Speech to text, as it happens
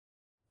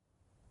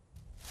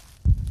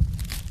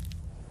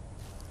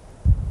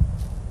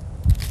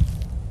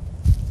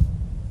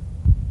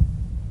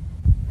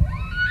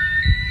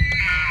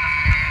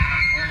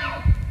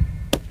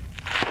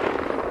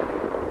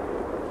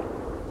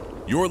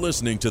You're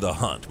listening to The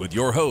Hunt with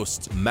your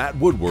hosts, Matt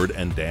Woodward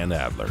and Dan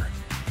Adler.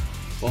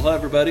 Well, hello,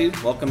 everybody.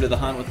 Welcome to the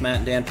Hunt with Matt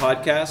and Dan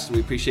podcast. We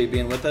appreciate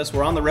being with us.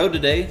 We're on the road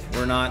today.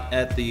 We're not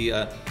at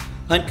the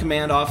Hunt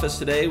Command office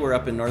today. We're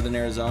up in northern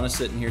Arizona,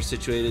 sitting here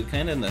situated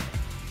kind of in the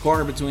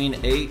corner between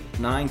 8,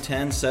 9,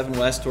 10, 7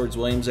 west towards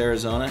Williams,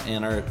 Arizona.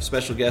 And our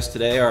special guests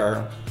today are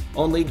our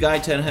own lead guy,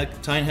 Tyne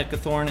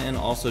Heckathorn, and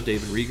also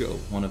David Rigo,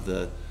 one of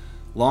the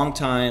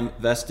longtime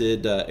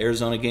vested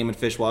Arizona Game and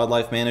Fish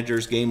Wildlife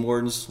Managers, game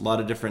wardens, a lot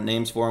of different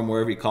names for them,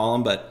 wherever you call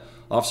them. But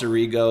Officer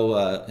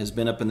Rigo has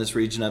been up in this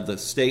region of the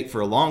state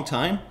for a long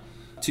time.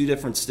 2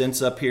 different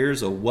stints up here,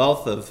 is a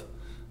wealth of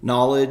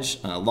knowledge,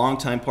 a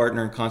longtime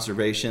partner in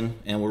conservation,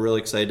 and we're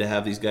really excited to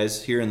have these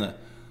guys here in the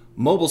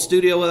mobile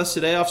studio with us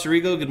today. Officer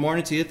Rigo, good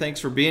morning to you. Thanks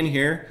for being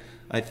here.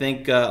 I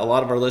think a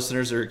lot of our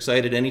listeners are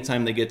excited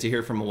anytime they get to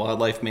hear from a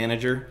wildlife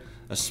manager,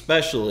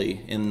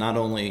 especially in not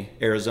only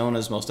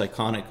Arizona's most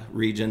iconic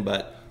region,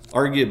 but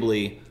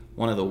arguably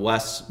one of the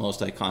West's most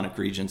iconic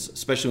regions,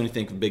 especially when you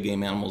think of big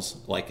game animals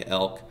like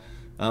elk.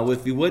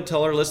 If you would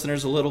tell our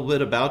listeners a little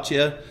bit about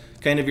you,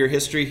 kind of your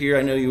history here.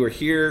 I know you were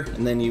here,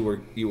 and then you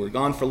were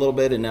gone for a little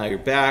bit, and now you're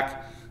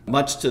back.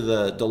 Much to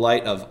the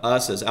delight of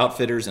us as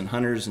outfitters and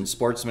hunters and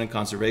sportsmen,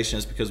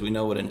 conservationists, because we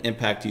know what an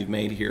impact you've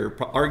made here.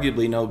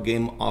 Arguably, no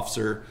game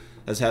officer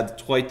has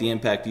had quite the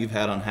impact you've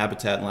had on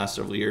habitat in the last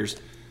several years.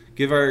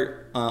 Give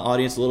our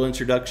audience a little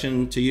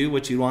introduction to you,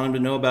 what you want them to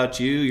know about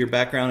you, your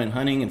background in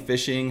hunting and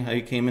fishing, how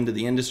you came into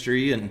the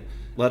industry, and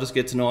let us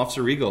get to know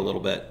Officer Rigo a little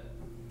bit.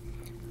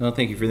 Well,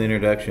 thank you for the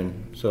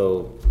introduction.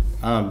 So,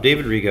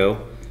 David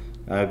Rigo.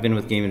 I've been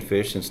with Game and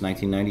Fish since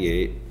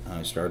 1998.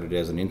 I started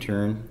as an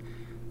intern,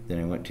 then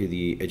I went to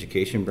the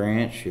education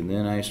branch, and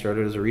then I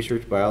started as a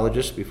research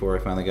biologist before I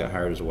finally got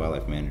hired as a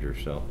wildlife manager.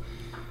 So,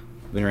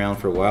 been around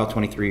for a while,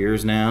 23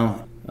 years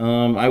now.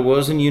 I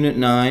was in Unit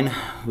 9,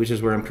 which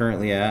is where I'm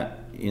currently at,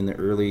 in the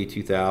early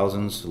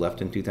 2000s,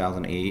 left in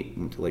 2008,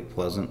 went to Lake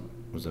Pleasant,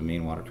 was a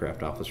Maine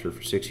watercraft officer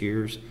for 6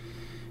 years.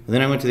 And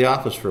then I went to the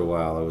office for a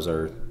while. I was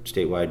our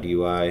statewide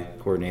DUI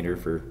coordinator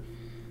for,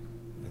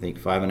 I think,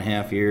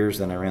 5.5 years.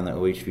 Then I ran the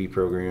OHV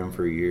program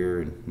for a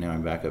year, and now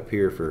I'm back up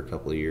here for a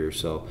couple of years.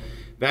 So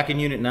back in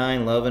Unit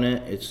 9, loving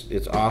it.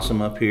 It's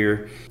awesome up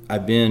here.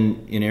 I've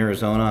been in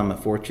Arizona. I'm a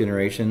 4th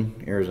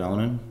generation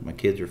Arizonan. My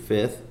kids are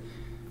 5th.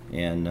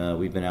 And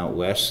we've been out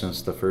west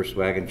since the first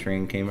wagon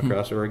train came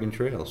across the Oregon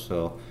Trail.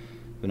 So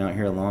been out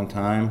here a long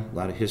time. A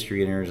lot of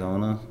history in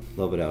Arizona.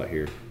 Love it out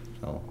here.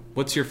 So.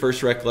 What's your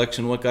first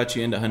recollection? What got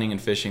you into hunting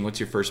and fishing? What's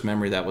your first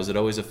memory of that? Was it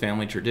always a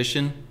family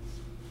tradition?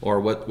 Or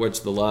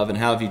what's the love? And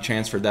how have you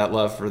transferred that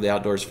love for the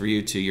outdoors for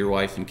you to your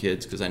wife and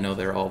kids? Because I know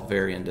they're all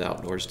very into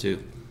outdoors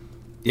too.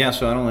 Yeah,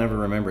 so I don't ever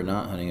remember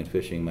not hunting and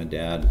fishing. My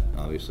dad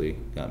obviously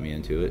got me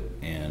into it.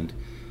 And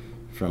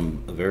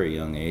from a very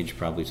young age,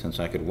 probably since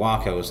I could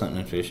walk, I was hunting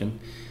and fishing.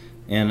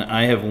 And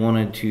I have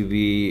wanted to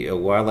be a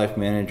wildlife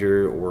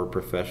manager or a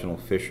professional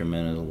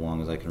fisherman as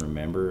long as I can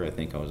remember. I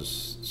think I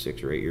was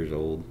 6 or 8 years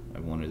old.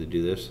 I wanted to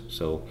do this.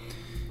 So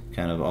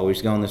kind of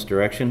always gone this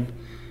direction.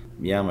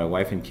 Yeah, my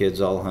wife and kids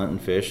all hunt and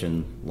fish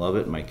and love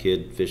it. My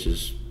kid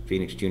fishes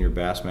Phoenix Junior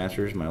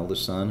Bassmasters, my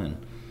oldest son,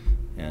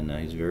 and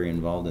he's very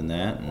involved in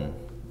that. And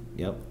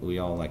yep, we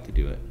all like to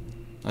do it.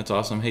 That's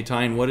awesome. Hey,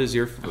 Tyne, what is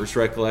your first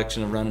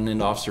recollection of running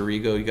into Officer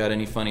Rigo? You got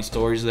any funny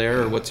stories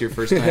there, or what's your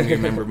first time you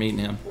remember meeting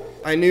him?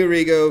 I knew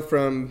Rigo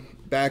from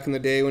back in the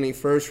day when he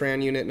first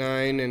ran Unit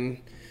 9,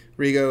 and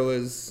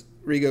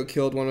Rigo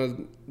killed one of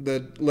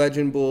the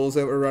legend bulls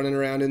that were running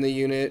around in the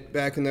unit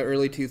back in the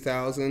early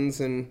 2000s,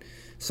 and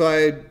so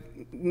I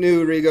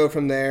knew Rigo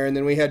from there, and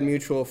then we had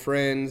mutual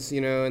friends,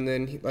 and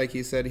then, like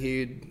he said,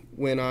 he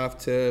went off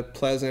to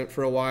Pleasant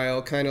for a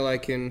while, kind of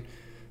like in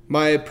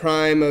my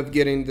prime of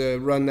getting to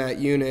run that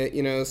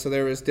unit, so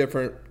there was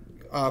different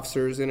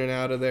officers in and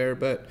out of there,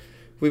 but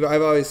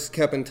I've always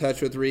kept in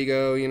touch with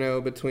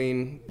Rigo,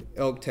 between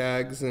elk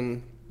tags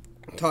and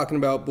talking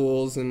about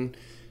bulls, and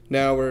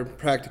now we're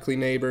practically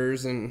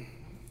neighbors, and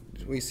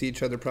we see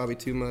each other probably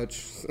too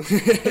much.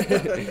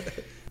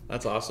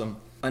 That's awesome.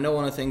 I know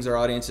one of the things our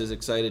audience is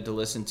excited to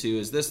listen to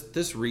is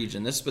this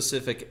region, this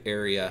specific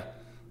area,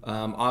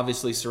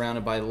 obviously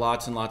surrounded by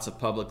lots and lots of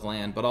public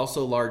land, but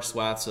also large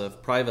swaths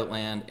of private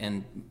land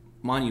and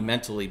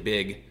monumentally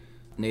big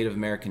Native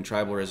American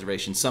tribal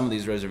reservations. Some of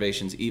these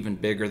reservations even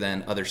bigger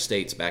than other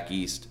states back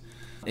east.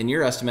 In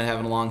your estimate,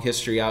 having a long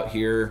history out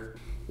here,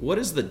 what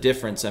is the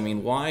difference? I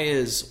mean, why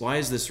is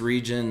this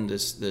region,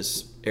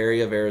 this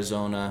area of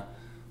Arizona,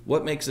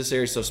 what makes this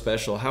area so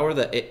special?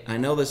 I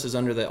know this is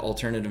under the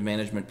alternative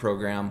management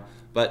program,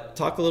 but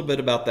talk a little bit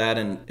about that,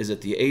 and is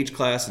it the age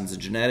class and the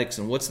genetics,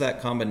 and what's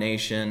that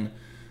combination,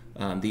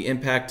 the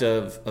impact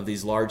of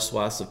these large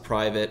swaths of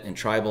private and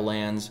tribal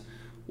lands?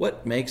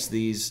 What makes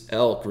these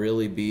elk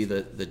really be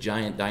the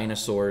giant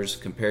dinosaurs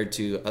compared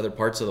to other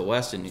parts of the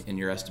West in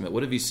your estimate?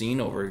 What have you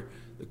seen over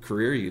the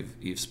career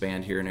you've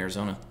spanned here in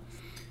Arizona?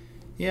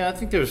 Yeah, I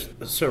think there's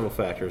several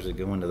factors that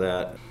go into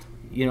that.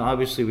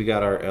 Obviously we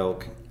got our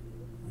elk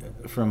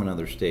from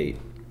another state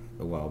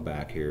a while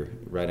back here,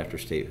 right after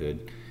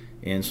statehood.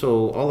 And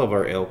so all of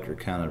our elk are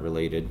kind of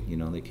related,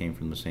 they came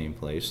from the same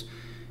place.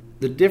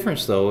 The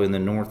difference, though, in the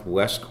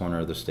northwest corner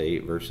of the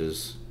state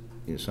versus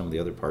some of the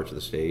other parts of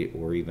the state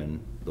or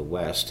even the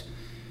west,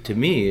 to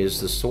me,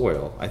 is the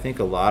soil. I think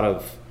a lot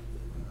of,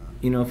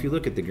 if you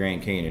look at the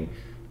Grand Canyon,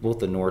 both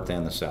the north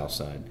and the south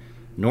side,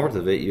 north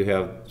of it you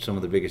have some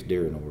of the biggest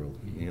deer in the world.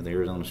 The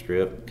Arizona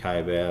Strip,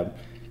 Kaibab,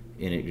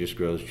 and it just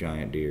grows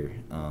giant deer.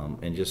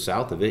 And just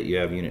south of it you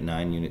have Unit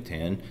 9, Unit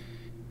 10,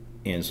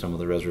 and some of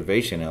the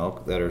reservation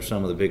elk that are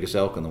some of the biggest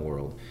elk in the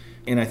world.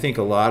 And I think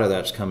a lot of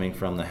that's coming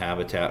from the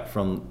habitat,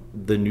 from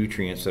the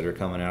nutrients that are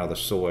coming out of the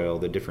soil,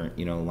 the different,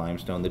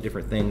 limestone, the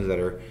different things that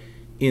are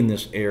in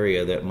this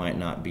area that might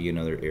not be in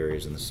other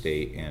areas in the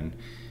state. And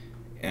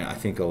I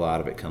think a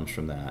lot of it comes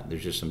from that.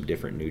 There's just some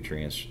different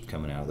nutrients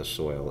coming out of the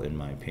soil, in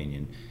my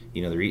opinion.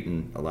 They're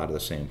eating a lot of the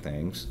same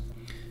things.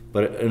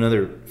 But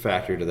another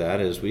factor to that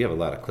is we have a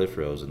lot of cliff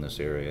rose in this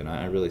area, and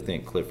I really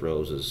think cliff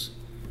rose is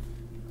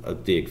a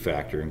big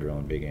factor in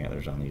growing big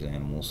antlers on these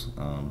animals.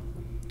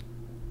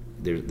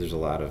 There's a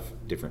lot of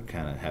different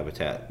kind of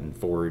habitat and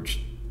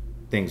forage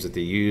things that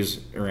they use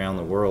around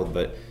the world,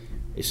 but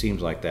it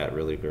seems like that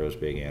really grows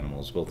big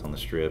animals, both on the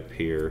Strip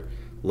here,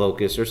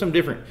 locusts, or some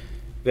different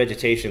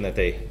vegetation that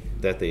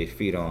they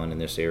feed on in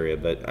this area.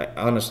 But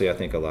honestly, I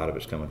think a lot of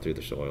it's coming through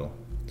the soil,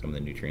 some of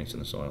the nutrients in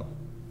the soil.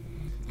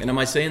 And am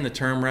I saying the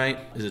term right?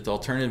 Is it the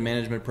alternative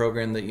management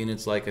program that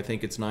units like, I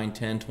think it's 9,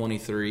 10,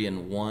 23,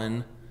 and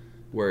 1,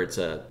 where it's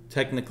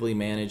technically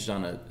managed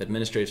on an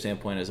administrative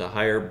standpoint as a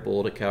higher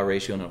bull to cow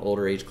ratio and an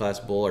older age class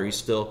bull? Are you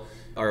still,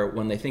 or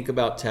when they think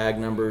about tag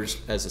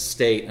numbers as a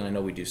state, and I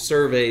know we do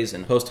surveys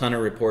and host hunter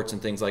reports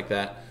and things like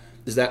that,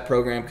 is that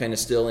program kind of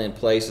still in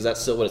place? Is that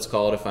still what it's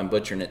called? If I'm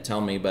butchering it,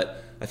 tell me.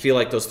 But I feel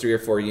like those 3 or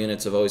 4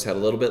 units have always had a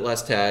little bit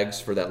less tags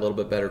for that little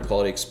bit better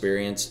quality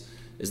experience.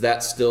 Is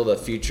that still the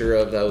future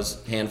of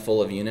those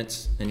handful of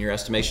units in your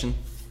estimation?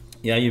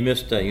 Yeah, you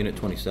missed Unit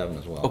 27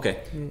 as well.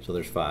 Okay. So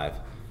there's 5.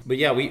 But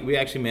yeah, we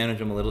actually manage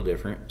them a little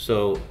different.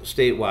 So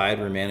statewide,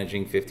 we're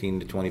managing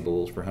 15 to 20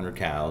 bulls per 100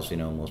 cows,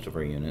 most of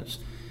our units.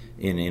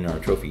 In our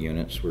trophy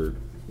units,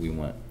 we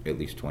want at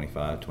least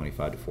 25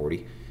 to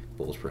 40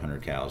 bulls per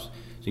 100 cows.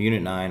 So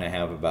Unit 9, I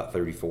have about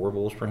 34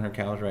 bulls per 100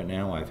 cows right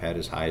now. I've had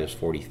as high as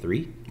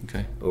 43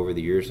 over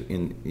the years,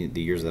 in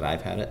the years that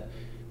I've had it,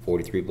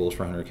 43 bulls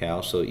per 100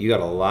 cows. So you got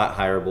a lot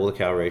higher bull to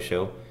cow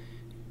ratio,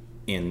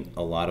 and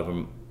a lot of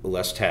them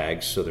less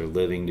tags, so they're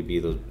living to be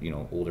the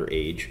older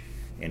age.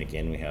 And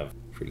again, we have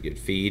pretty good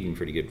feed and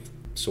pretty good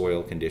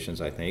soil conditions,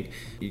 I think.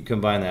 You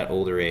combine that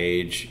older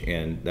age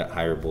and that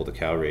higher bull to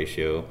cow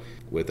ratio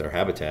with our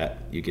habitat,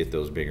 you get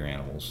those bigger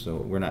animals. So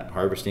we're not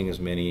harvesting as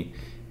many,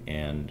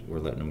 and we're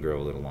letting them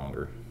grow a little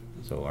longer.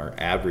 So our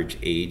average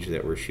age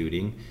that we're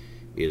shooting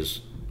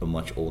is a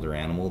much older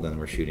animal than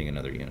we're shooting in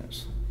other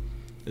units.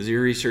 Has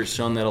your research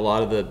shown that a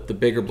lot of the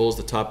bigger bulls,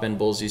 the top end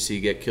bulls you see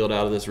get killed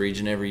out of this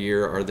region every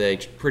year, are they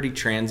pretty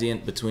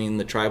transient between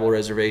the tribal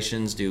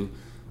reservations? Do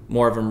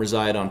more of them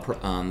reside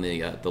on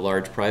the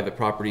large private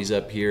properties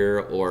up here,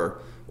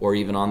 or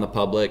even on the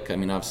public? I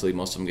mean, obviously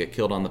most of them get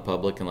killed on the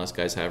public unless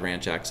guys have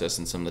ranch access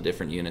in some of the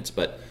different units.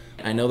 But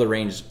I know the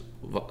range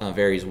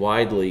varies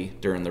widely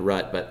during the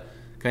rut, but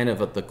kind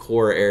of at the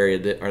core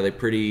area, are they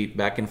pretty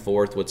back and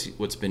forth?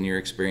 What's been your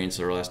experience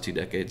over the last 2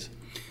 decades?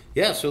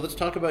 Yeah, so let's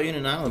talk about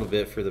Unit 9 a little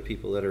bit for the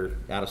people that are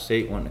out of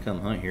state wanting to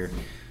come hunt here.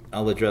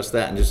 I'll address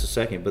that in just a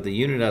second, but the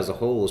unit as a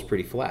whole is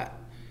pretty flat.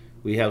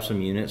 We have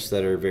some units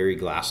that are very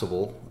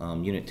glassable.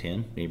 Unit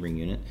 10, neighboring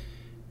unit,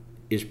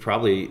 is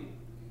probably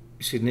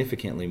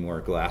significantly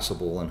more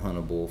glassable and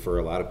huntable for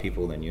a lot of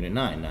people than Unit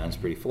 9. 9's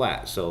pretty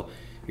flat, so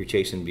you're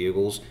chasing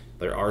bugles.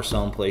 There are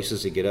some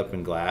places that get up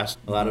in glass.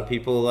 A lot of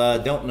people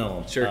don't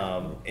know them. Sure.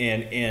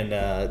 And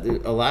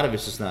a lot of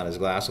it's just not as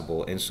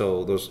glassable, and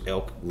so those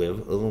elk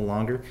live a little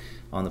longer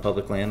on the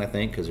public land, I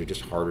think, because they're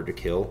just harder to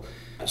kill.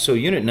 So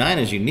Unit 9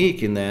 is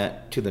unique in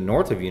that to the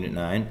north of Unit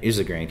 9 is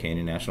the Grand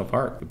Canyon National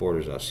Park. It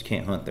borders us. You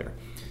can't hunt there.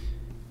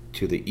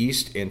 To the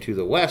east and to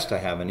the west, I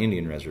have an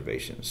Indian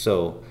reservation.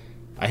 So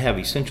I have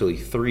essentially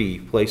 3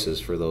 places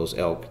for those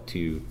elk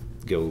to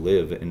go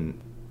live and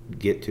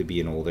get to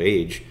be an old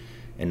age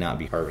and not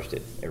be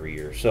harvested every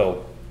year.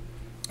 So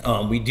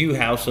we do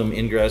have some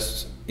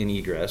ingress and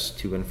egress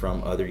to and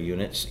from other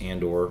units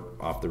and or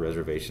off the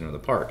reservation or the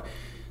park.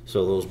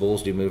 So those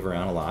bulls do move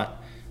around a lot.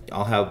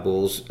 I'll have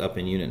bulls up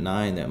in Unit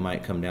 9 that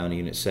might come down to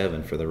Unit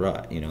 7 for the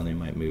rut. They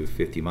might move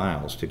 50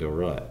 miles to go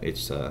rut.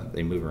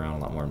 They move around a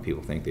lot more than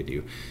people think they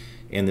do.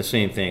 And the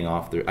same thing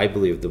I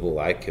believe the bull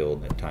I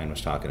killed that Tyne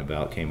was talking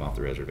about came off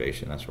the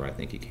reservation. That's where I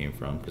think he came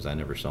from, because I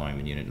never saw him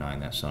in Unit 9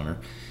 that summer.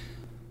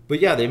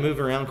 But yeah, they move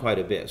around quite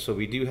a bit. So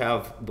we do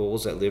have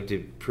bulls that live to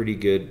pretty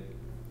good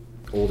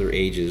older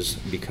ages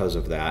because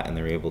of that, and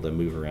they're able to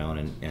move around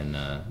and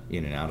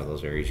in and out of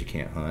those areas you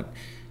can't hunt.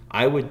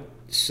 I would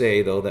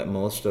say, though, that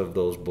most of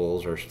those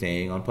bulls are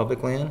staying on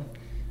public land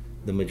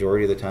the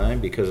majority of the time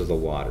because of the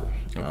water.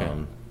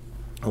 Okay.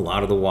 A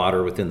lot of the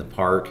water within the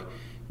park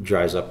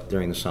dries up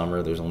during the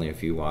summer. There's only a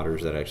few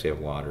waters that actually have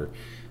water.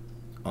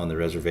 On the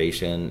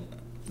reservation,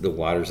 the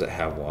waters that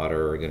have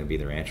water are going to be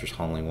the ranchers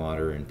hauling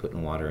water and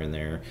putting water in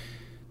there.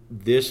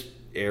 This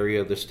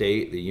area of the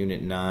state, the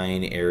Unit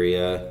 9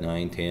 area,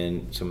 9,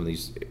 10, some of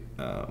these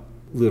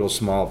little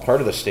small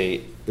part of the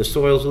state, the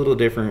soil's a little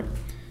different.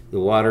 The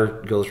water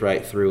goes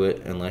right through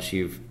it unless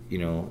you've,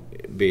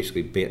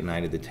 basically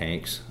bentonited the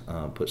tanks,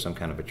 put some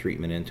kind of a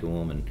treatment into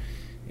them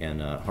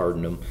and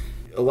hardened them.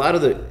 A lot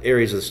of the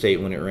areas of the state,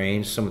 when it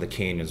rains, some of the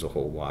canyons will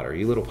hold water.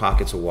 You little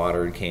pockets of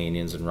water in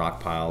canyons and rock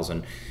piles,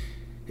 and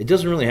it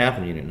doesn't really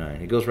happen in Unit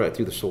 9. It goes right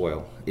through the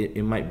soil.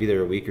 It might be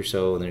there a week or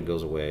so, and then it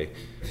goes away.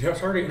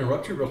 Sorry to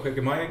interrupt you real quick.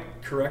 Am I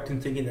correct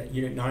in thinking that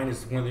Unit 9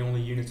 is one of the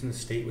only units in the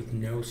state with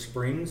no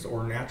springs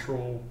or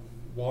natural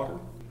water?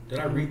 Did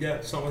I read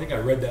that somewhere? I think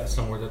I read that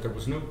somewhere, that there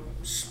was no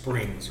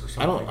springs or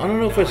something. I don't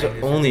know if it's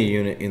the only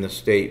unit in the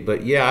state,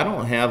 but yeah, I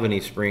don't have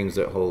any springs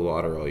that hold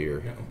water all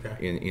year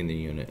in the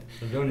unit.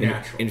 So no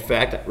natural In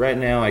fact, right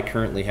now I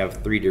currently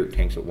have 3 dirt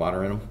tanks with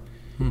water in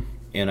them.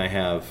 And I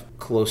have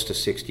close to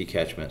 60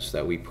 catchments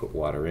that we put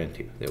water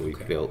into, that we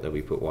built, that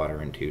we put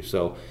water into.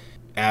 So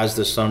as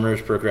the summer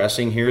is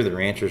progressing here, the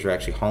ranchers are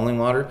actually hauling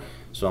water.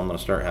 So I'm going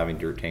to start having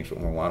dirt tanks with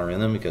more water in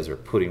them because they're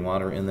putting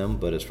water in them.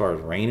 But as far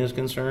as rain is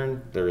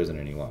concerned, there isn't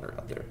any water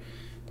out there.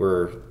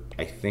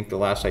 I think the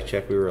last I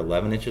checked, we were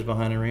 11 inches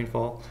behind in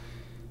rainfall,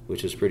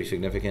 which is a pretty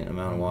significant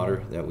amount of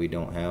water that we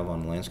don't have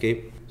on the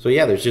landscape. So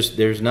yeah,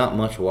 there's not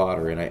much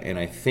water, and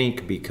I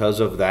think because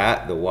of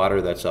that, the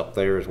water that's up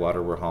there is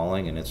water we're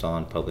hauling, and it's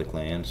on public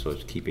land, so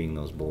it's keeping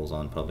those bulls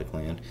on public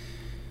land.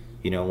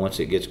 Once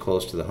it gets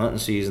close to the hunting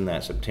season,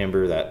 that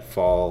September, that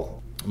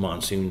fall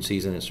monsoon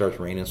season, it starts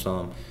raining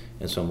some,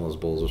 and some of those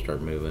bulls will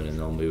start moving, and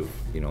they'll move,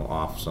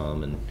 off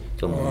some, and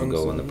some of them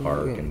will go in the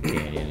park and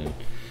canyon. And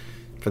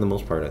for the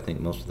most part, I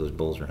think most of those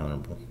bulls are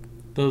huntable.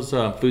 Those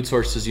food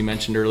sources you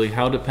mentioned earlier,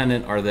 how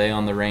dependent are they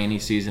on the rainy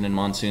season and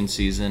monsoon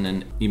season?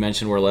 And you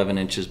mentioned we're 11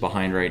 inches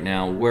behind right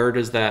now. Where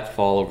does that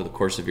fall over the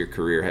course of your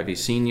career? Have you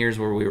seen years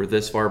where we were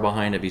this far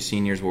behind? Have you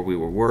seen years where we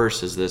were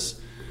worse? Is this,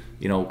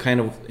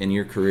 kind of in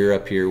your career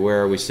up here,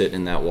 where are we sitting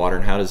in that water,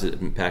 and how does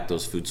it impact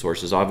those food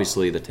sources?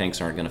 Obviously, the tanks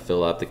aren't going to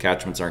fill up. The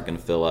catchments aren't going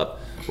to fill up.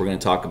 We're going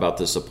to talk about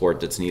the support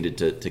that's needed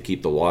to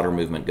keep the water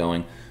movement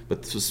going.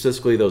 But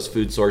specifically those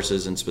food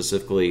sources, and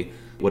specifically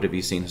what have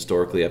you seen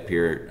historically up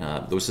here?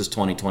 This is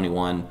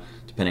 2021,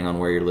 depending on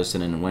where you're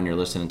listening and when you're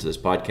listening to this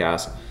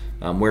podcast.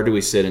 Where do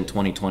we sit in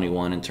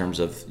 2021 in terms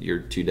of your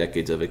 2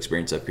 decades of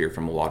experience up here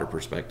from a water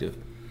perspective?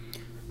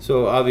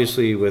 So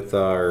obviously with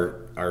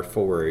our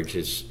forage,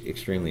 it's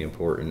extremely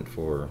important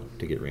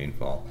to get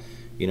rainfall.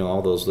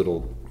 All those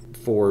little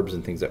forbs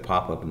and things that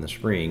pop up in the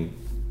spring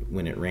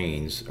when it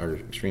rains are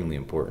extremely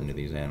important to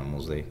these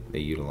animals. They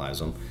utilize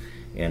them.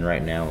 And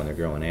right now when they're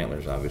growing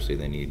antlers, obviously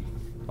they need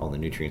all the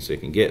nutrients they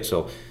can get.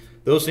 So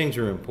those things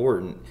are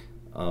important.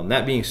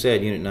 That being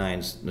said, Unit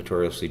 9's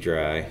notoriously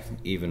dry,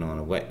 even on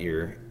a wet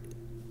year.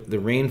 The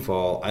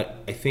rainfall,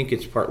 I think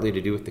it's partly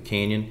to do with the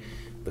canyon.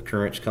 The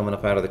current's coming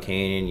up out of the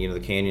canyon. The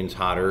canyon's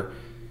hotter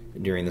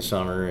during the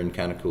summer and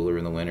kind of cooler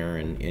in the winter.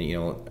 And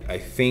I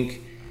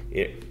think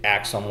it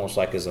acts almost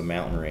like as a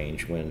mountain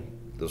range. When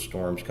the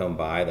storms come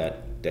by,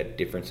 that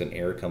difference in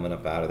air coming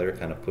up out of there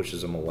kind of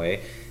pushes them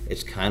away.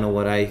 It's kind of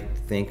what I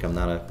think. I'm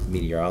not a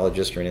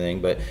meteorologist or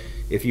anything, but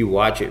if you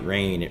watch it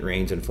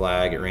rains in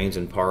Flag, it rains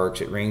in Parks,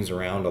 it rains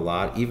around a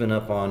lot, even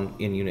up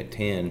in Unit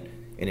 10,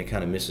 and it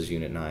kind of misses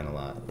Unit 9 a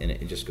lot, and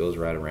it just goes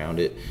right around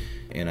it.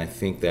 And I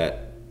think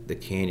that the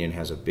canyon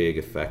has a big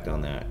effect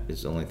on that.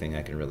 It's the only thing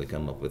I can really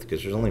come up with,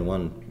 because there's only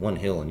one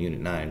hill in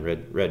Unit 9,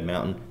 Red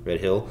Mountain, Red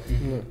Hill.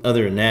 Mm-hmm.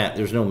 Other than that,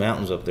 there's no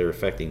mountains up there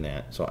affecting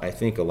that. So I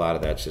think a lot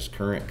of that's just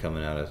current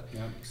coming out of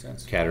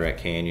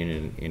Cataract Canyon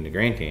and into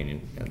Grand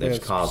Canyon that's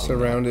causing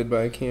surrounded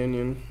by a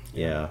canyon.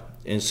 Yeah.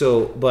 And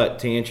so, but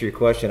to answer your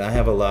question, I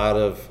have a lot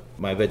of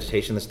my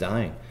vegetation that's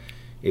dying.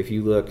 If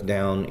you look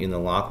down in the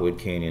Lockwood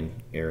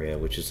Canyon area,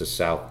 which is the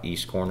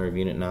southeast corner of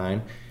Unit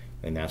 9,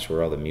 and that's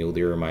where all the mule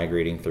deer are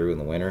migrating through in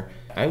the winter,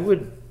 I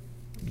would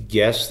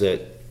guess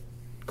that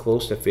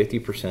close to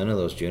 50% of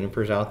those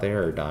junipers out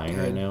there are dying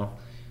right now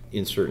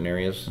in certain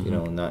areas,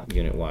 not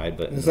unit-wide.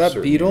 But is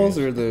that beetles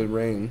or the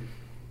rain?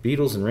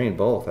 Beetles and rain,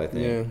 both, I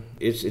think.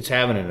 Yeah. It's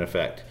having an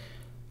effect.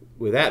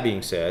 With that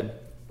being said,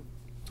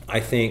 I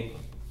think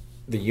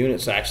the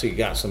unit's actually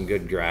got some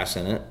good grass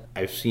in it.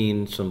 I've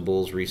seen some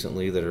bulls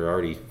recently that are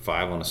already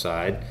 5 on the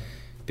side.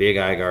 Big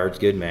eye guards,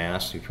 good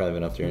mass. You've probably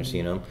been up there and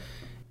seen them.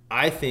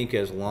 I think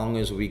as long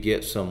as we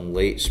get some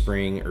late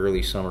spring,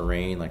 early summer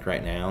rain, like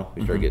right now,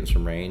 we start getting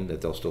some rain,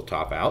 that they'll still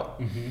top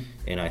out.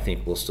 And I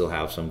think we'll still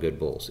have some good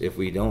bulls. If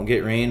we don't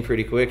get rain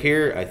pretty quick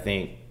here, I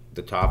think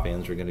the top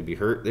ends are going to be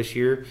hurt this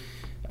year.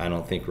 I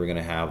don't think we're going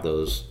to have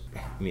those.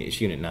 I mean, it's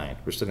Unit 9.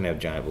 We're still going to have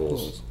giant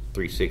bulls.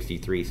 360,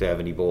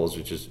 370 bulls,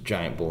 which is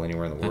giant bull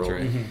anywhere in the world.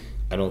 That's right.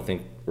 I don't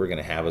think we're going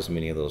to have as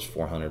many of those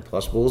 400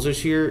 plus bulls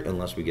this year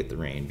unless we get the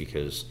rain,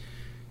 because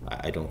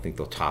I don't think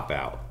they'll top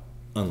out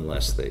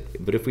unless they.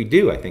 But if we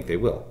do, I think they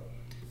will,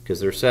 because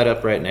they're set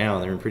up right now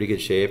and they're in pretty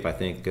good shape. I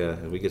think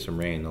if we get some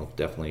rain, they'll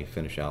definitely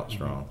finish out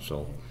strong.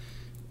 So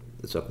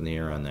it's up in the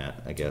air on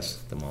that, I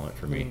guess, at the moment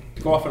for me.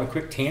 To go off on a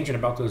quick tangent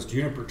about those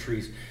juniper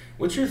trees,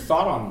 what's your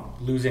thought on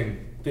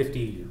losing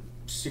 50,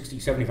 60,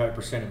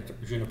 75%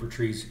 of juniper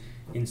trees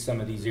in some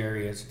of these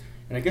areas?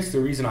 And I guess the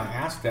reason I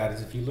ask that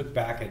is if you look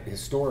back at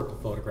historical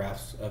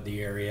photographs of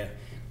the area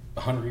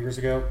 100 years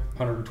ago,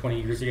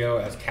 120 years ago,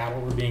 as cattle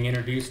were being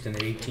introduced in the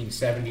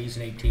 1870s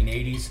and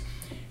 1880s,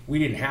 we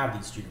didn't have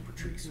these juniper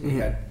trees. We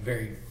had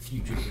very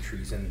few juniper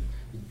trees, and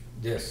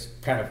this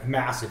kind of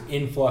massive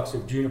influx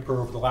of juniper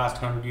over the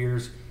last 100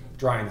 years,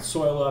 drying the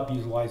soil up,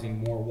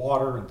 utilizing more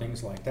water and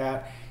things like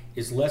that.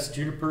 Is less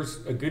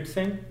junipers a good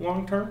thing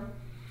long term?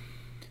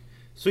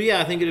 So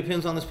yeah, I think it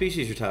depends on the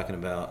species you're talking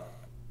about.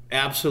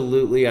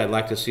 Absolutely, I'd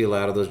like to see a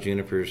lot of those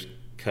junipers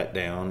cut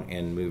down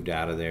and moved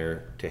out of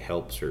there to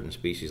help certain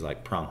species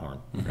like pronghorn,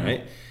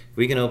 right? If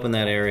we can open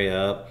that area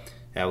up,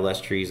 have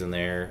less trees in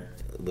there,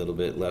 a little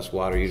bit less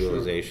water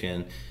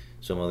utilization,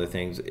 some other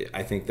things,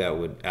 I think that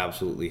would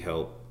absolutely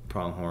help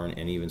pronghorn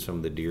and even some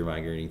of the deer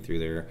migrating through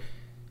there.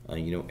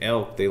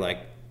 Elk, they like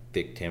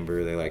thick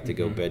timber, they like to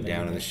go bed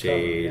down in the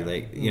shade.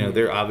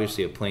 They're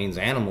obviously a plains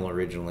animal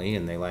originally,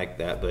 and they like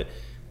that, but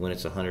when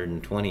it's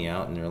 120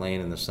 out and they're laying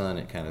in the sun,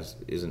 it kind of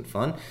isn't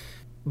fun.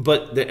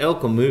 But the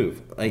elk will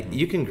move.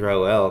 You can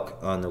grow elk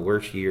on the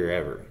worst year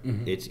ever.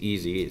 It's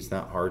easy. It's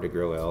not hard to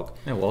grow elk.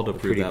 Yeah, Waldo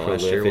proved that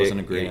last year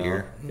wasn't a great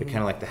year. They're kind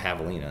of like the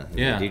javelina.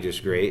 Yeah. They do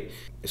just great.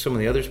 Some of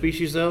the other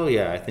species, though,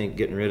 I think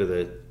getting rid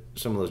of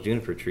some of those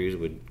juniper trees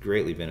would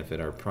greatly benefit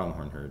our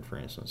pronghorn herd, for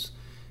instance.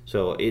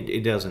 So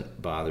it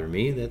doesn't bother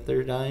me that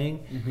they're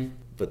dying,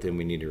 but then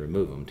we need to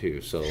remove them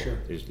too. So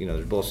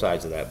there's both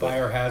sides of that. But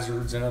fire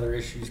hazards and other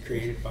issues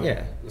created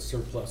by the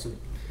surplus of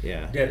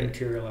dead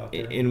material out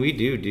there. And we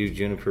do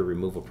juniper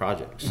removal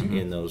projects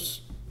in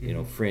those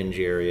fringe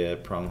area,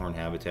 pronghorn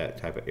habitat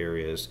type of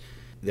areas.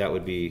 That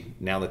would be,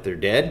 now that they're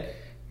dead,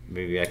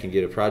 maybe I can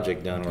get a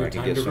project done where I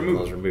can get some of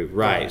those removed.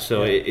 Right.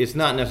 So it's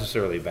not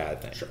necessarily a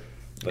bad thing. Sure.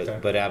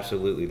 But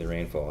absolutely, the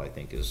rainfall, I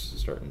think, is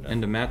starting to...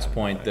 And to Matt's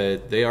point,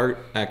 that they are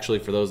actually,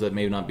 for those that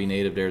may not be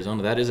native to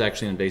Arizona, that is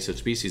actually an invasive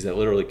species that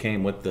literally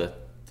came with the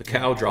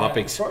cow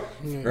droppings,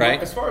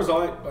 right? As far as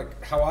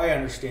how I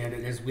understand it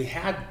is, we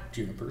had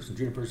junipers, and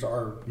junipers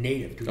are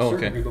native to a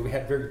certain degree, but we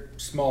had a very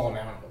small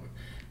amount of them.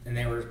 And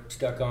they were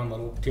stuck on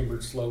little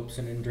timbered slopes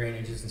and in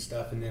drainages and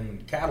stuff. And then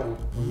when cattle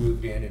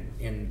moved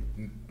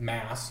in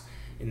mass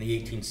in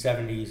the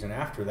 1870s and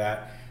after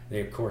that, they,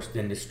 of course,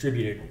 then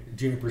distributed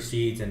juniper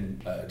seeds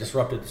and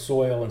disrupted the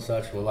soil and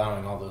such,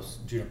 allowing all those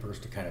junipers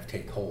to kind of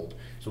take hold.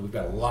 So we've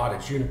got a lot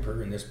of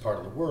juniper in this part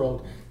of the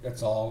world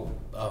that's all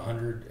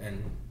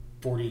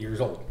 140 years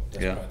old at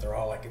this point. They're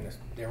all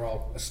they're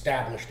all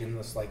established in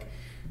this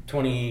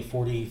 20,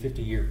 40,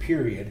 50-year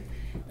period,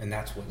 and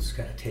that's what's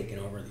kind of taken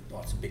over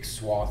lots of big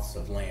swaths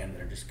of land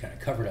that are just kind of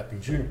covered up in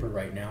juniper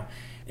right now.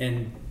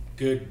 And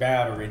good,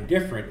 bad, or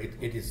indifferent,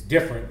 it is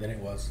different than it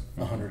was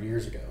 100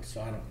 years ago.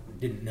 So I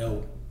didn't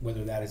know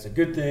whether that is a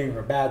good thing or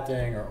a bad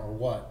thing or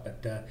what,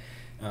 but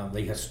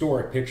the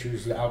historic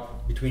pictures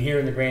out between here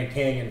and the Grand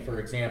Canyon,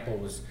 for example,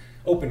 was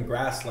open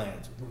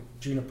grasslands,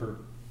 juniper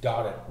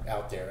dotted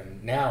out there,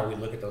 and now we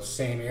look at those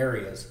same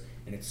areas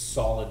and it's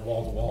solid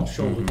wall-to-wall,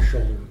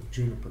 shoulder-to-shoulder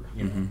juniper.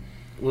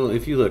 Well,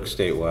 if you look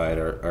statewide,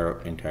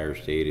 our entire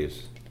state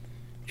has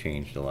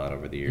changed a lot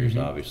over the years,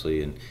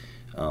 obviously, and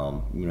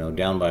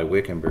down by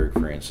Wickenburg,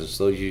 for instance,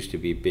 those used to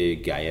be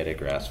big Guyetta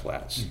grass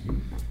flats,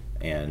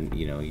 and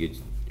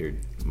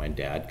my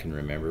dad can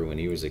remember when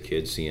he was a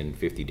kid seeing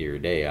 50 deer a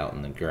day out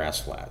in the grass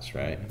flats,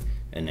 right?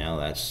 And now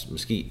that's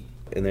mesquite.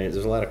 And there's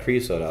a lot of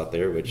creosote out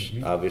there, which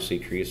obviously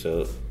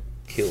creosote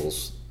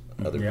kills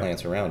other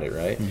plants around it,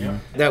 right?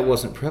 That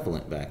wasn't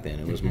prevalent back then.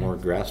 It was more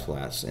grass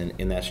flats,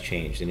 and that's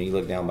changed. And you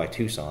look down by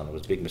Tucson, it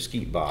was big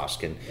mesquite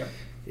bosque, and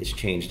it's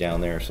changed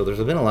down there. So there's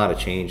been a lot of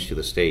change to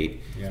the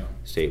state,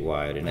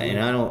 statewide. And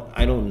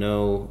I don't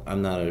know.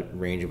 I'm not a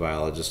range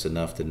biologist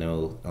enough to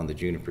know on the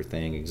juniper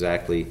thing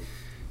exactly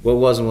what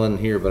was and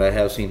wasn't here, but I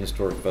have seen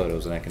historic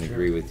photos, and I can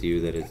agree with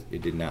you that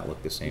it did not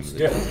look the same as it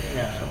did.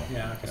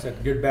 Like I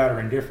said, good, bad,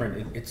 or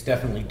indifferent, it's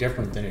definitely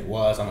different than it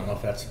was. I don't know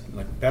if that's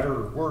better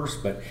or worse,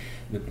 but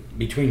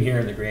between here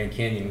and the Grand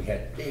Canyon, we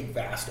had big,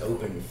 vast,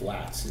 open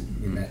flats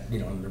in that,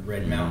 in the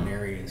Red Mountain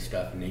area and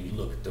stuff, and then you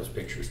look at those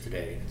pictures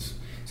today, and it's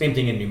same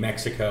thing in New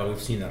Mexico.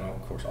 We've seen that,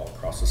 of course, all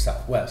across the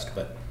Southwest,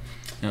 but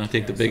and I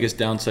think the biggest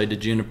downside to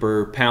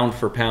juniper, pound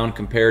for pound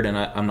compared, and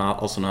I'm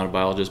also not a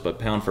biologist, but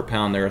pound for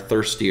pound, they're a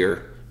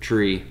thirstier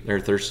tree. They're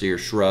a thirstier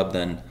shrub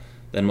than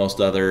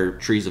most other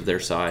trees of their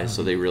size,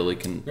 so they really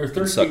can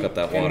suck up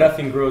that water. And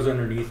nothing grows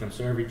underneath them,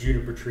 so every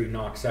juniper tree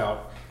knocks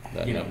out,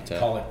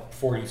 call it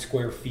 40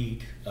 square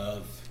feet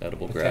of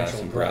edible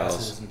potential grass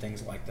grasses and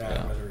things like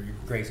that, whether you're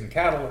grazing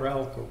cattle or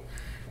elk.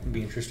 It'd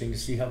be interesting to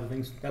see how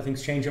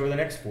things change over the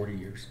next 40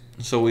 years.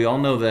 So we all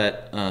know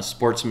that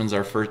sportsmen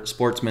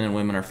and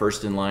women are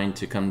first in line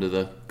to come to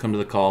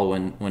the call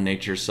when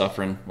nature's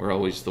suffering. We're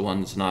always the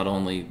ones, not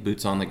only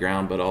boots on the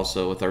ground, but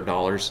also with our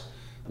dollars.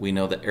 We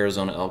know that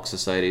Arizona Elk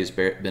Society has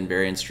been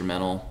very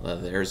instrumental.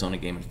 The Arizona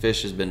Game and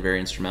Fish has been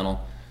very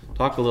instrumental.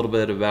 Talk a little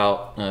bit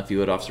about, if you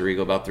would, Officer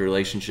Rigo, about the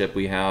relationship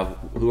we have.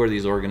 Who are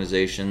these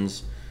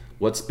organizations?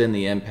 What's been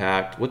the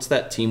impact? What's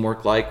that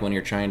teamwork like when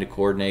you're trying to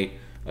coordinate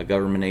a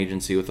government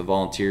agency with a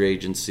volunteer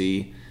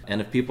agency?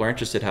 And if people are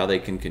interested, how they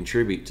can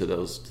contribute to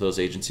those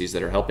agencies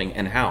that are helping,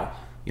 and how.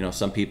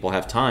 Some people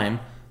have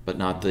time, but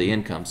not the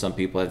income. Some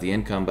people have the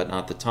income, but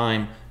not the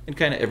time, and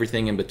kind of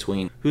everything in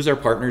between. Who's our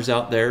partners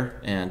out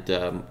there?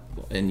 And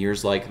in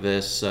years like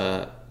this,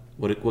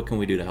 what can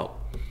we do to help?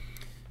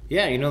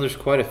 Yeah, there's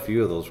quite a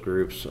few of those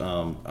groups.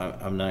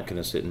 I'm not going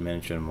to sit and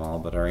mention them all,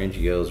 but our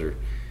NGOs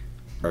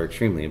are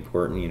extremely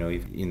important.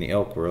 In the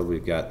elk world,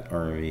 we've got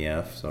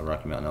RMEF, so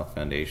Rocky Mountain Elk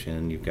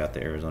Foundation. You've got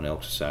the Arizona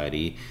Elk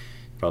Society,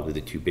 probably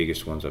the two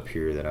biggest ones up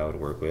here that I would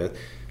work with.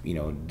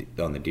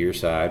 On the deer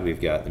side,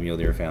 we've got the Mule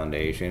Deer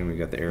Foundation, we've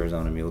got the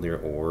Arizona Mule Deer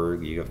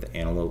Org, you got the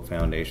Antelope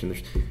Foundation.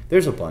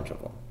 There's a bunch of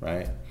them,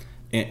 right?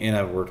 And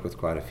I've worked with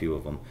quite a few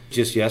of them.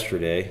 Just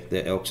yesterday,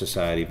 the Elk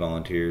Society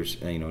volunteers,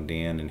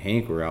 Dan and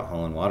Hank, were out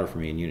hauling water for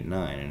me in Unit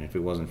 9. And if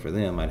it wasn't for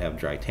them, I'd have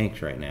dry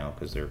tanks right now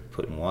because they're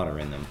putting water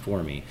in them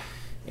for me.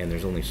 And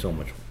there's only so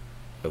much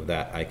of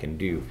that I can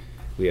do.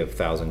 We have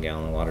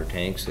 1,000-gallon water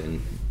tanks,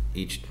 and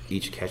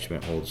each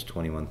catchment holds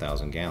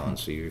 21,000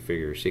 gallons. So you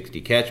figure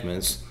 60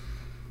 catchments,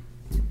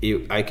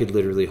 I could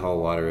literally haul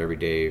water every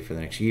day for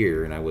the next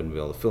year, and I wouldn't be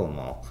able to fill them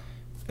all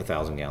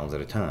 1,000 gallons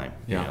at a time.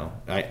 Yeah.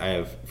 I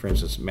have, for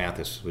instance,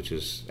 Mathis, which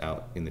is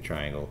out in the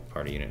Triangle,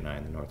 part of Unit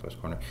 9, the northwest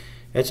corner.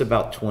 It's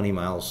about 20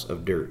 miles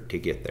of dirt to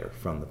get there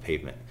from the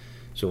pavement.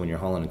 So when you're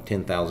hauling a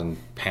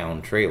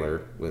 10,000-pound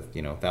trailer with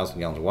 1,000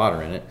 gallons of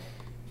water in it,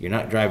 you're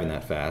not driving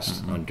that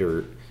fast on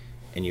dirt,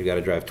 and you've got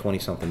to drive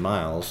 20-something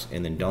miles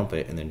and then dump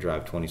it and then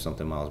drive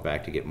 20-something miles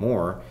back to get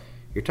more.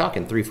 You're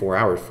talking 3-4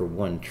 hours for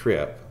one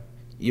trip.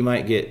 You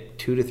might get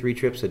 2 to 3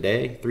 trips a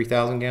day,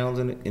 3,000 gallons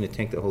in a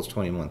tank that holds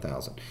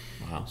 21,000.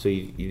 Wow. So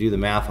you do the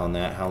math on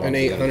that. How long? And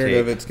 800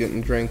 of it's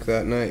getting drank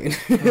that night.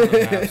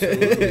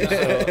 Absolutely.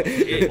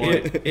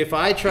 So if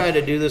I tried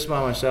to do this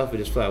by myself, it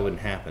just flat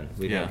wouldn't happen.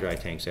 We'd have dry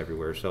tanks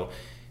everywhere. So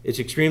it's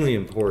extremely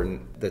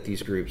important that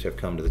these groups have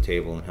come to the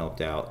table and helped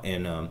out.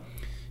 And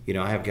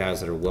I have guys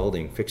that are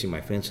welding, fixing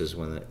my fences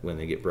when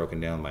they get broken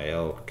down by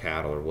elk,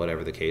 cattle, or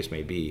whatever the case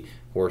may be,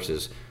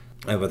 horses.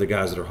 I have other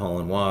guys that are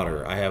hauling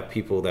water. I have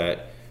people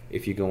that,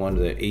 if you go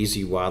onto the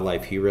AZ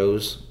Wildlife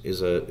Heroes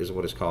is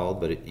what it's called,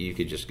 but you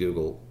could just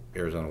Google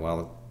Arizona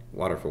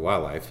Water for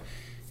Wildlife,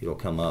 it'll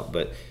come up.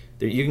 But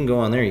you can go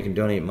on there, you can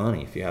donate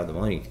money if you have the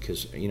money,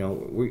 because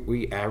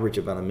we average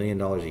about $1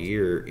 million a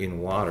year in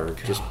water,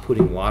 just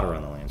putting water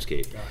on the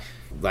landscape.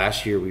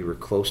 Last year we were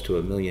close to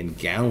 1 million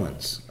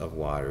gallons of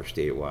water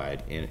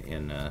statewide,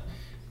 and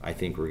I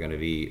think we're going to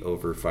be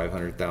over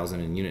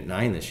 500,000 in Unit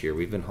 9 this year.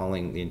 We've been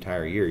hauling the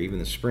entire year, even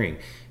the spring.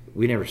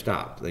 We never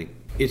stopped.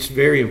 It's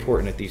very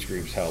important that these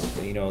groups help.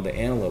 The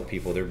antelope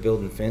people, they're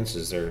building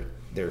fences,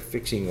 they're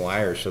fixing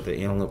wires so the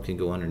antelope can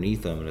go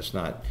underneath them, and it's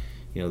not,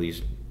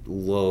 these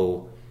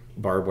low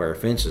barbed wire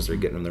fences. They're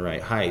getting them the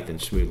right height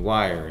and smooth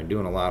wire and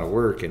doing a lot of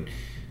work. And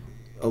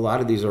a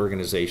lot of these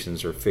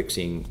organizations are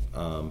fixing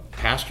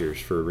pastures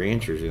for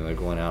ranchers. They're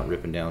going out,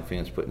 ripping down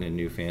fence, putting in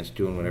new fence,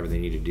 doing whatever they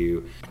need to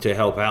do to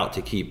help out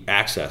to keep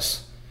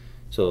access.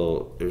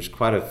 So there's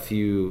quite a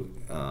few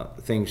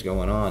things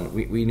going on.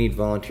 We need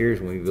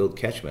volunteers when we build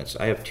catchments.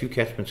 I have 2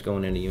 catchments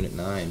going into Unit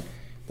 9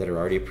 that are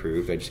already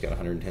approved. I just got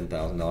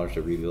 $110,000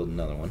 to rebuild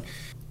another one.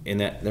 And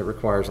that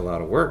requires a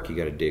lot of work. You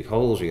got to dig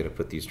holes, you got to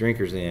put these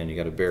drinkers in, you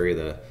got to bury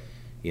the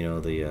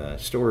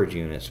storage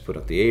units, put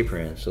up the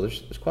aprons. So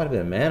there's quite a bit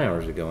of man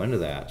hours that go into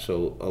that.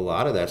 So a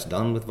lot of that's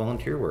done with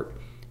volunteer work.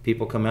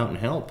 People come out and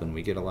help, and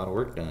we get a lot of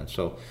work done.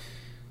 So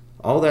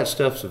all that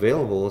stuff's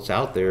available. It's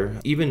out there.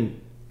 Even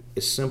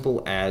as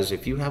simple as,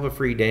 if you have a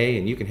free day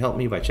and you can help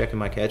me by checking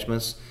my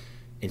catchments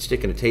and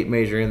sticking a tape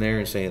measure in there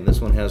and saying this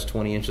one has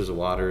 20 inches of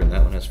water and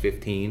that one has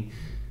 15,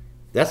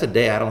 that's a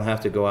day I don't have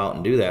to go out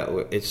and do that.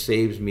 It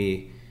saves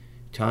me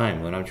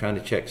time. When I'm trying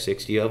to check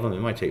 60 of them, it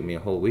might take me a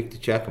whole week to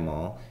check them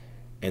all.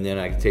 And then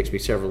it takes me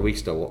several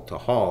weeks to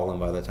haul, and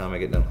by the time I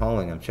get done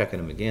hauling, I'm checking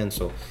them again.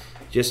 So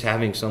just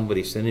having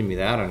somebody sending me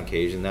that on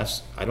occasion,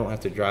 I don't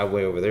have to drive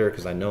way over there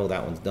because I know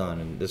that one's done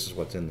and this is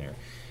what's in there.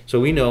 So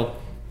we know,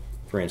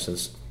 for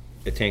instance,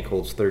 a tank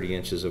holds 30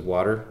 inches of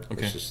water.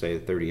 Okay. Let's just say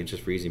 30 inches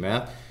for easy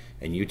math.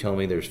 And you tell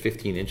me there's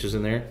 15 inches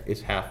in there,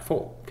 it's half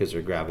full because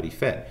they're gravity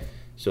fed.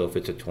 So if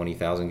it's a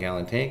 20,000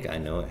 gallon tank, I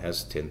know it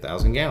has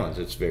 10,000 gallons.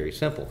 It's very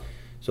simple.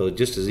 So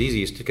just as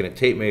easy as sticking a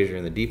tape measure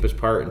in the deepest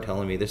part and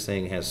telling me this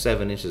thing has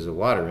 7 inches of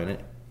water in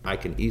it, I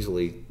can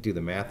easily do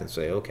the math and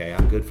say, okay,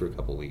 I'm good for a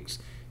couple weeks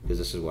because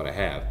this is what I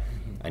have.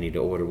 I need to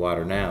order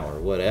water now or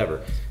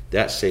whatever.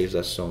 That saves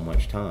us so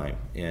much time.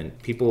 And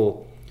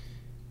people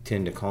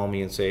tend to call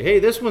me and say, hey,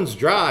 this one's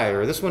dry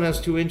or this one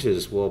has 2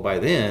 inches. Well, by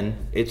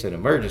then, it's an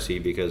emergency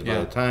because by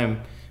the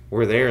time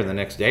we're there the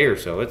next day or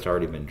so, it's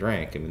already been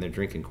drank. I mean, they're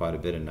drinking quite a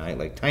bit at night.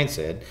 Like Tyne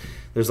said,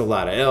 there's a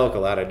lot of elk, a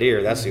lot of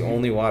deer. That's the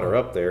only water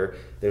up there.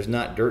 There's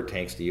not dirt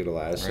tanks to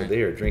utilize, so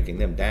they are drinking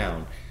them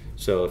down.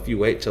 So if you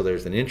wait till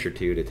there's an inch or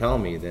two to tell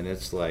me, then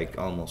it's like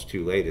almost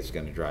too late. It's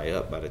going to dry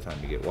up by the time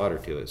you get water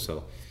to it.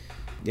 So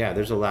yeah,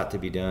 there's a lot to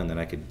be done that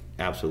I could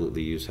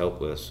absolutely use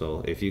help with.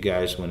 So if you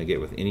guys want to get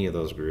with any of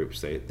those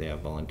groups, they have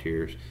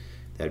volunteers.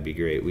 That'd be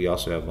great. We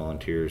also have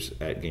volunteers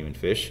at Game and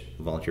Fish,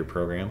 a volunteer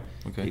program.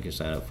 Okay. You can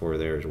sign up for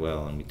there as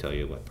well, and we tell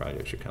you what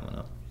projects are coming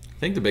up. I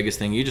think the biggest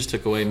thing you just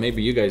took away,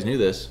 maybe you guys knew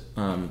this,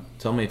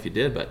 tell me if you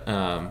did, but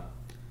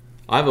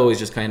I've always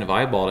just kind of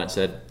eyeballed it and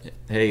said,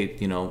 hey,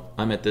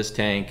 I'm at this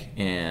tank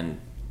and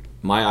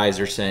my eyes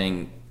are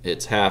saying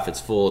it's half, it's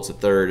full, it's a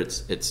third,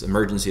 it's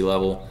emergency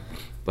level.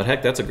 But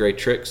heck, that's a great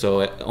trick.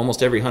 So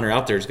almost every hunter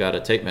out there's got a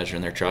tape measure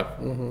in their truck.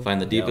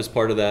 Find the deepest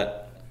part of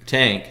that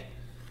tank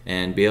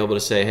and be able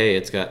to say, hey,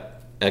 it's got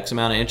X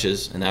amount of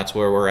inches, and that's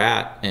where we're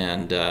at.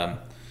 And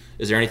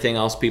is there anything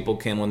else people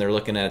can, when they're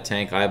looking at a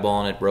tank,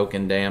 eyeballing it,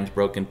 broken dams,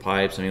 broken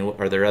pipes? I mean,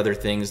 are there other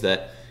things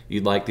that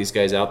you'd like these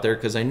guys out there?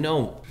 Because I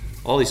know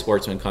all these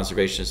sportsmen,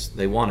 conservationists,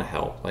 they want to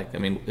help. Like, I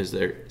mean, is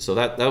there? So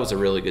that was a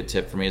really good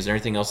tip for me. Is there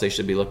anything else they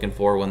should be looking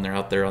for when they're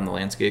out there on the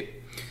landscape?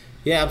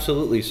 Yeah,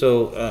 absolutely.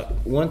 So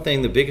one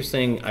thing, the biggest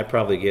thing I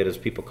probably get is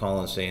people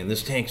calling saying,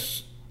 this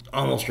tank's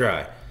almost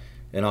dry.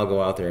 And I'll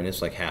go out there and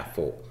it's like half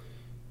full.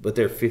 But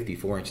they're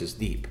 54 inches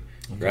deep,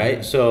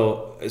 right?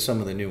 So some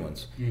of the new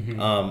ones.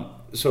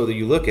 So that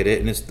you look at it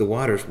and the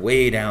water's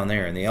way down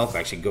there, and the elk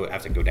actually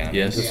have to go down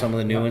into some of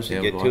the new ones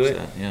to get to it.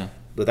 Yeah.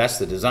 But that's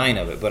the design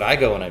of it. But I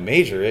go and I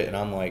measure it, and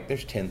I'm like,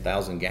 there's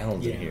 10,000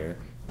 gallons in here.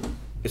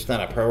 It's not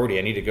a priority.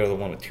 I need to go to the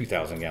one with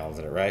 2,000 gallons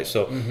in it, right?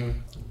 So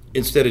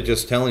instead of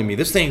just telling me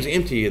this thing's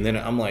empty, and then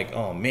I'm like,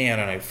 oh man,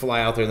 and I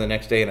fly out there the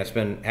next day and I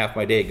spend half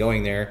my day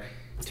going there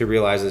to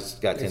realize it's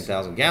got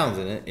 10,000 gallons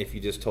in it. If you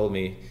just told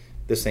me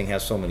this thing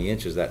has so many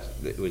inches, that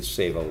it would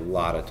save a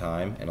lot of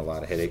time and a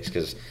lot of headaches,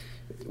 because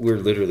we're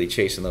literally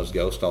chasing those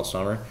ghosts all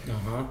summer.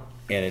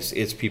 And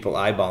it's people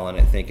eyeballing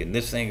it thinking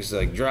this thing's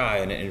like dry,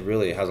 and it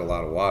really has a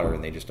lot of water,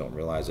 and they just don't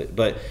realize it.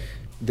 But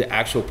the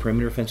actual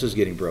perimeter fence is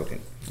getting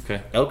broken.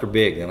 Okay. Elk are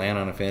big. They land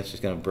on a fence,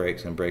 it's going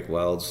to break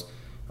welds.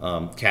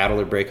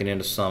 Cattle are breaking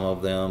into some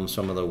of them,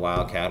 some of the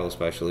wild cattle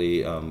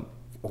especially,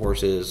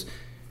 horses.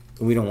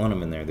 We don't want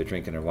them in there. They're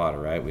drinking their water,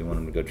 right? We want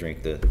them to go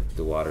drink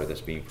the water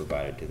that's being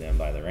provided to them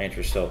by the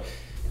ranchers. So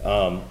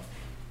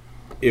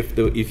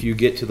if you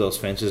get to those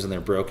fences and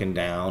they're broken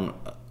down,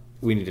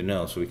 we need to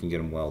know so we can get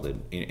them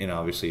welded. And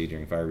obviously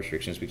during fire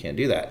restrictions, we can't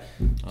do that.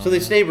 So they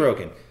stay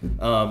broken.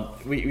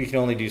 We can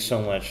only do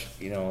so much,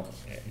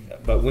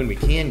 but when we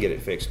can get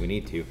it fixed, we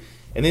need to.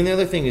 And then the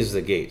other thing is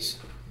the gates.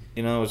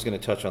 I was going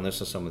to touch on this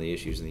and some of the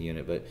issues in the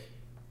unit, but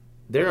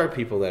there are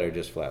people that are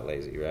just flat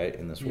lazy, right,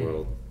 in this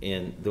world.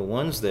 And the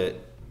ones that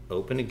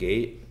open a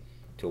gate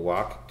to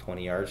walk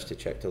 20 yards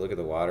to look at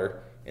the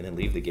water and then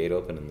leave the gate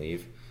open and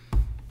leave,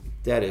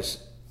 that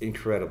is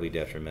incredibly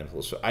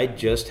detrimental. So I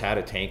just had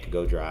a tank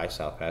go dry,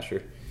 south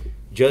pasture,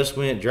 just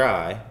went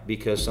dry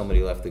because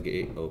somebody left the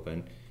gate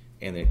open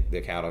and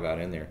the cattle got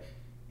in there.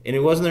 And it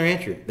wasn't their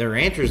rancher. Their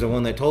rancher's the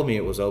one that told me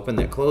it was open,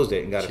 that closed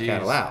it and got the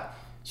cattle out.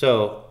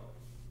 So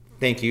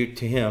thank you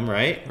to him,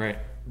 right? Right.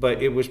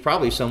 But it was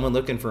probably someone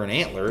looking for an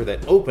antler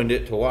that opened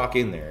it to walk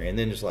in there and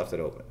then just left it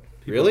open.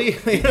 Really?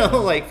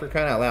 Like, for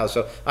crying out loud.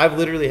 So I've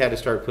literally had to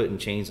start putting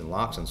chains and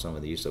locks on some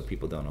of these so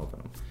people don't open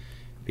them,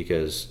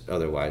 because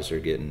otherwise they're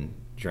getting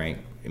drank.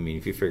 I mean,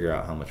 if you figure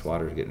out how much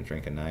water is getting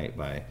drank a night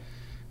by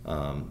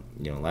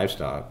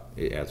livestock,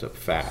 it adds up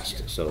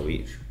fast. So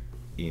we,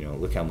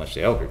 look how much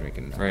the elk are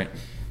drinking a night. Right.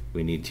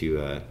 We need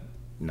to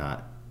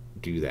not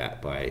do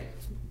that by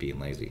being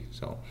lazy.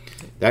 So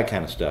that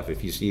kind of stuff.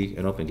 If you see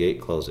an open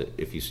gate, close it.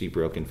 If you see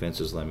broken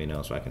fences, let me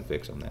know so I can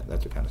fix them.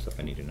 That's the kind of stuff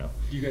I need to know.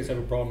 Do you guys have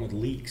a problem with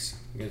leaks?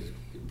 Because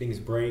things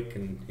break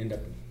and end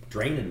up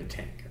draining the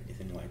tank or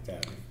anything like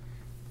that?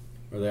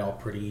 Or are they all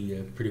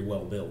pretty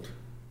well built?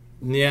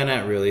 Yeah,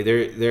 not really.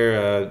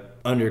 They're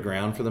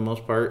underground for the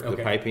most part, the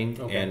Okay. piping,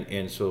 Okay.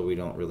 and so we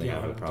don't really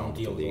have a problem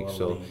with the leaks.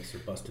 So leaks or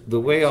busted the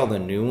way all the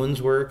new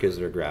ones work is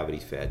they're gravity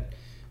fed.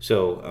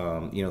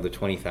 So the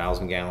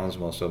 20,000 gallons,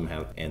 most of them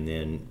have, and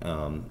then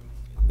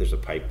there's a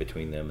pipe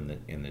between them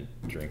and the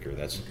drinker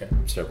that's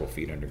several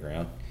feet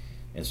underground,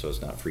 and so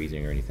it's not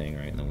freezing or anything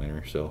right in the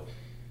winter. So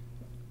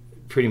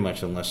pretty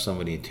much, unless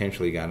somebody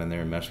intentionally got in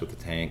there and messed with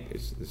the tank,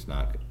 it's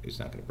not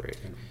going to break.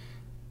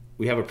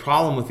 We have a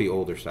problem with the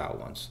older style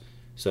ones.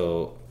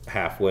 So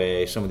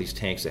halfway, some of these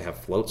tanks that have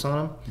floats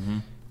on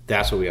them,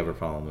 that's what we have a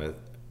problem with.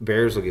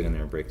 Bears will get in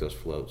there and break those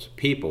floats.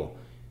 People,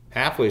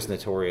 halfway's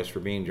notorious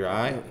for being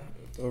dry.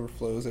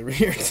 Overflows every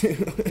year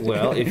too.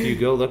 Well, if you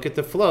go look at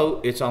the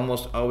float, it's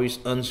almost always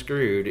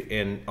unscrewed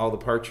and all the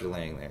parts are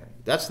laying there.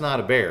 That's not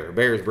a bear. A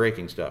bear is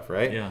breaking stuff,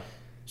 right? Yeah.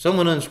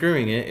 Someone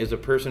unscrewing it is a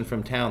person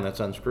from town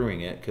that's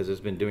unscrewing it because it's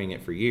been doing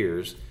it for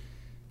years.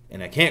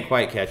 And I can't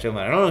quite catch them.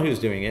 I don't know who's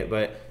doing it,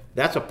 but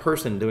that's a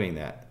person doing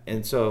that.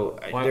 And so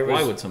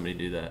Why would somebody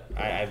do that?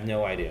 I have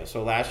no idea.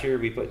 So last year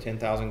we put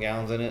 10,000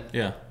 gallons in it.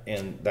 Yeah.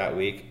 And that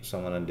week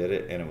someone undid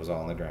it and it was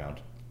all on the ground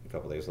a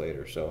couple days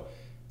later. So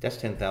that's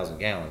 10,000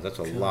 gallons. That's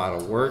a lot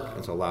of work.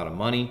 It's a lot of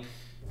money.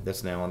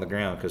 That's now on the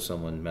ground because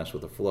someone messed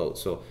with the float.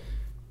 So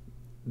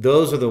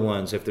those are the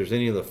ones. If there's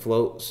any of the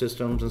float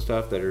systems and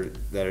stuff that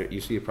are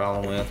you see a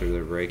problem with or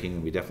they're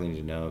breaking, we definitely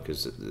need to know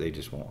because they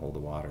just won't hold the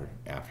water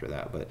after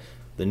that. But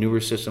the newer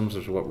systems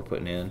is what we're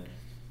putting in.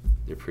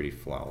 They're pretty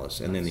flawless,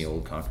 and then the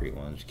old concrete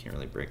ones, you can't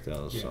really break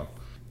those. Yeah.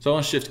 So I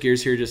want to shift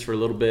gears here just for a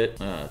little bit.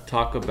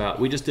 Talk about,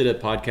 we just did a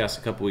podcast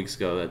a couple weeks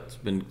ago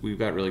we've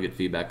got really good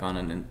feedback on,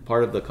 and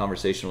part of the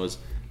conversation was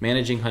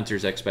managing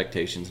hunters'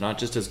 expectations, not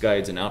just as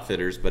guides and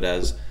outfitters, but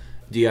as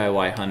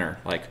DIY hunter.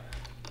 Like,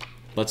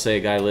 let's say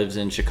a guy lives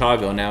in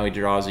Chicago, now he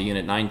draws a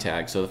Unit 9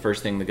 tag. So the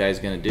first thing the guy's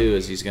going to do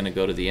is he's going to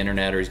go to the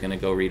internet or he's going to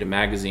go read a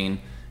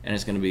magazine, and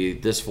it's going to be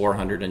this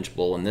 400-inch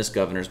bull and this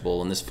governor's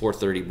bull and this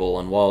 430 bull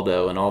and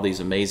Waldo and all these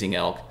amazing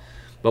elk.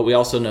 But we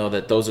also know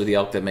that those are the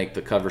elk that make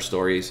the cover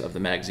stories of the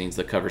magazines,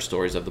 the cover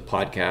stories of the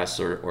podcasts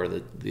or the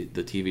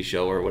TV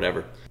show or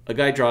whatever. A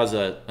guy draws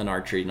an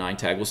archery 9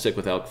 tag. We'll stick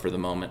with elk for the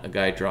moment. A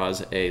guy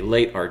draws a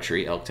late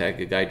archery elk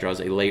tag. A guy draws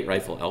a late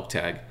rifle elk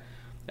tag.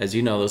 As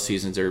you know, those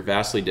seasons are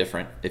vastly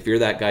different. If you're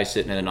that guy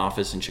sitting in an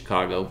office in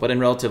Chicago, but in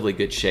relatively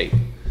good shape,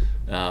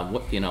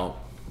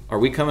 are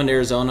we coming to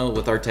Arizona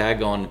with our tag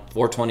going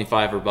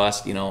 425 or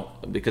bust?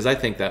 Because I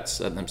think that's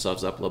setting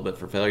themselves up a little bit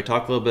for failure.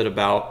 Talk a little bit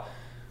about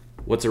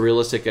what's a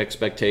realistic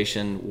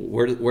expectation.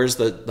 Where's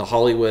the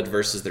Hollywood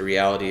versus the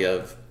reality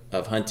of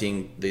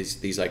hunting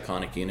these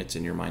iconic units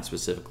in your mind,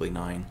 specifically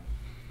 9?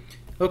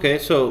 Okay,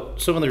 so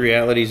some of the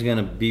reality is going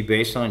to be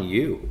based on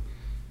you.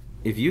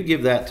 If you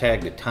give that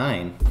tag to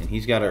Tyne and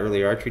he's got an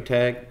early archery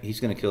tag,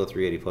 he's going to kill a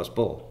 380 plus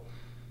bull.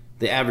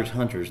 The average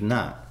hunter is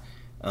not,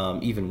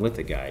 even with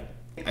a guide.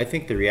 I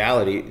think the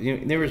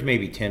reality, there was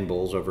maybe 10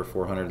 bulls over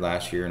 400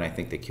 last year, and I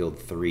think they killed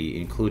 3,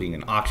 including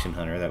an auction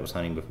hunter that was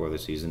hunting before the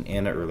season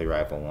and an early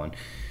rifle one.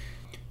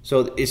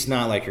 So it's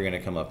not like you're going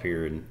to come up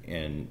here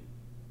and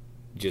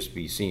just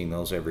be seeing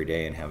those every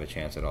day and have a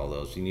chance at all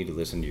those. You need to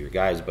listen to your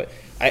guys. But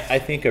I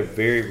think a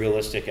very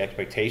realistic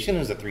expectation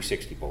is a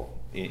 360 bull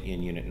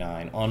in Unit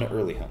 9 on the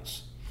early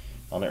hunts.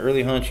 On the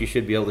early hunts, you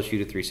should be able to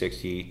shoot a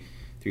 360,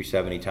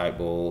 370 type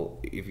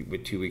bull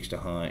with 2 weeks to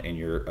hunt, and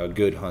you're a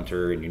good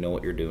hunter and you know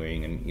what you're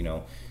doing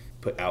and,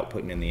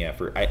 putting in the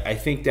effort. I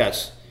think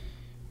that's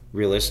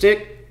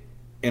realistic.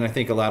 And I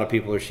think a lot of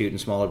people are shooting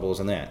smaller bulls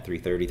than that,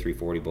 330,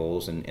 340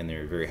 bulls, and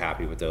they're very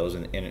happy with those.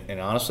 And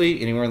honestly,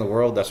 anywhere in the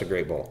world, that's a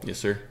great bull. Yes,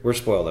 sir. We're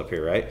spoiled up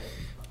here, right?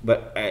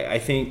 But I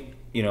think,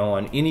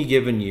 on any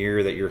given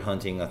year that you're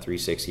hunting a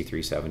 360,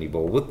 370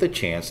 bull with the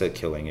chance at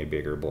killing a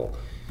bigger bull.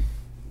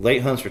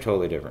 Late hunts are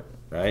totally different,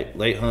 right?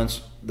 Late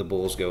hunts, the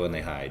bulls go and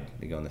they hide.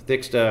 They go in the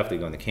thick stuff, they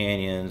go in the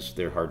canyons,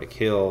 they're hard to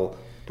kill.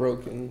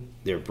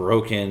 They're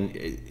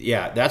broken.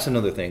 Yeah, that's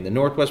another thing. The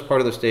northwest part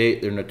of the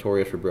state, they're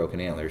notorious for broken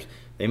antlers.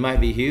 They might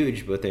be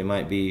huge, but they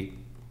might be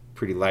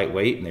pretty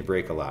lightweight and they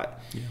break a lot.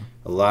 Yeah.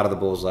 A lot of the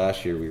bulls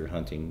last year we were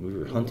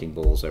hunting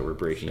bulls that were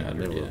breaking in the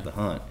middle of the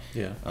hunt.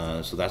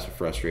 Yeah. So that's a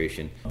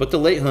frustration. But the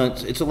late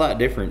hunts, it's a lot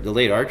different. The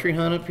late archery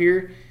hunt up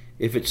here,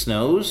 if it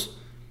snows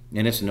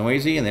and it's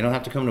noisy and they don't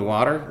have to come to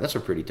water, that's a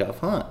pretty tough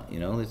hunt.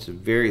 It's a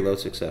very low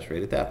success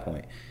rate at that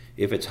point.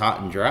 If it's hot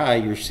and dry,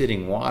 you're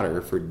sitting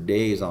water for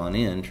days on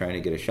end trying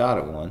to get a shot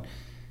at one.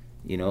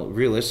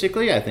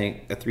 Realistically, I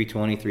think a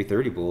 320,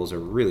 330 bull is a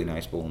really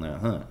nice bull in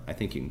that hunt. I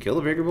think you can kill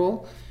a bigger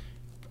bull.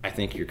 I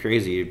think you're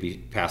crazy to be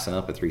passing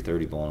up a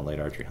 330 bull in a late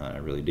archery hunt. I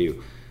really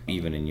do,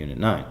 even in Unit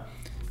 9.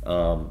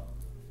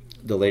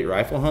 The late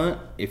rifle hunt,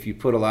 if you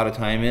put a lot of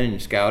time in and you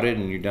scout it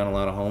and you've done a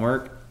lot of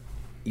homework,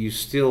 you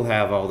still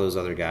have all those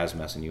other guys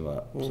messing you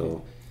up. Mm-hmm.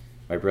 So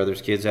my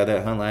brother's kids had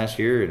that hunt last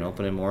year, and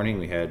opening morning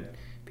we had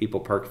people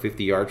park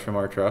 50 yards from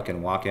our truck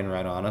and walk in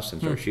right on us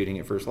and start shooting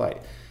at first light.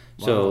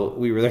 Wow. So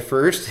we were there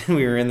first, and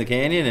we were in the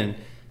canyon, and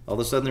all of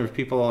a sudden there was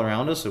people all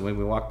around us, and when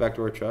we walked back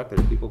to our truck, there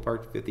were people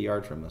parked 50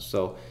 yards from us.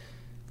 So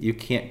you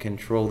can't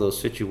control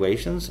those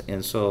situations,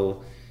 and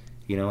so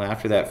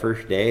after that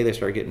first day they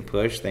start getting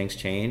pushed, things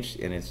change,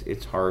 and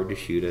it's hard to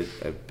shoot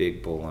a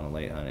big bull on a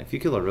late hunt. If you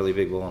kill a really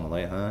big bull on a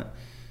late hunt,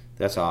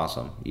 that's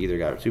awesome. You either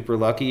got super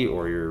lucky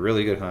or you're a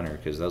really good hunter,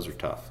 because those are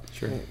tough.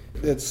 Sure.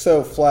 It's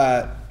so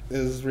flat,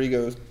 as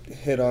Rigo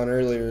hit on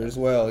earlier as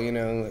well,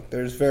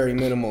 there's very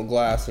minimal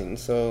glassing.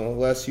 So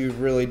unless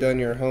you've really done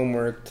your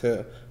homework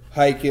to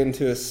hike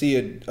into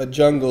a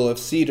jungle of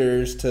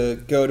cedars to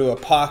go to a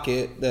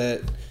pocket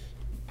that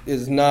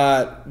is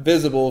not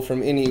visible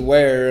from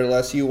anywhere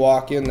unless you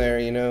walk in there,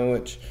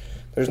 which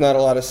there's not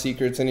a lot of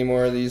secrets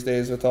anymore these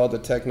days with all the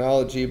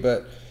technology,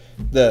 but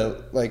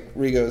like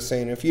Rigo was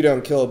saying, if you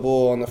don't kill a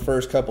bull on the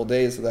first couple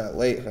days of that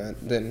late hunt,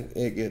 then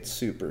it gets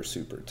super,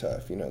 super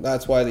tough.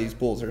 That's why these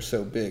bulls are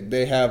so big.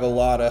 They have a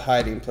lot of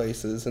hiding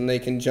places, and they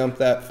can jump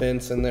that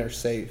fence, and they're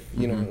safe.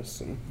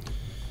 So.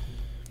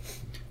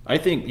 I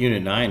think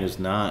Unit 9 is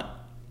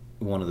not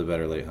one of the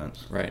better late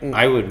hunts. Right.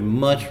 I would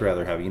much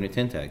rather have a Unit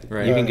 10 tag.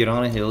 Right. You can get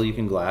on a hill, you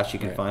can glass, you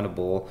can find a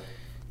bull.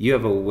 You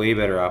have a way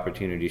better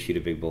opportunity to shoot a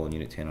big bull in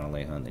Unit 10 on a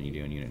late hunt than you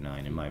do in Unit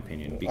 9, in my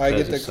opinion. I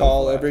get the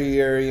call every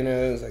year,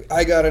 it's like,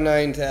 I got a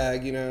 9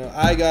 tag,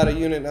 I got a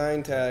Unit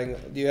 9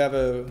 tag. Do you have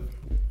a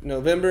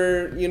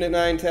November Unit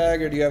 9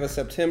 tag, or do you have a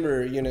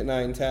September Unit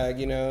 9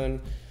 tag,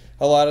 and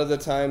a lot of the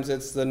times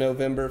it's the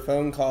November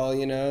phone call,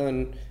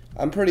 and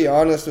I'm pretty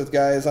honest with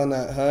guys on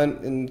that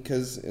hunt, and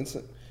because it's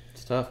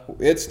tough.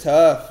 It's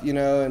tough,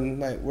 and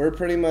like we're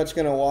pretty much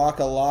gonna walk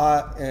a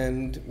lot,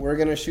 and we're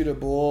gonna shoot a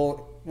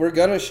bull. We're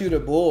gonna shoot a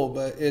bull,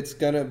 but it's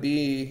gonna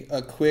be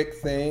a quick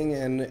thing,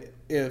 and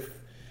if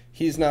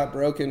he's not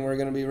broken, we're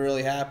gonna be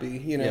really happy,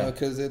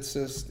 because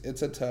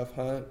it's a tough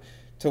hunt.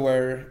 To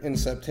where in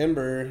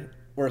September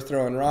we're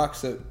throwing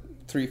rocks at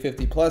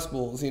 350 plus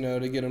bulls,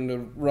 to get them to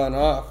run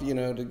off,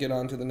 to get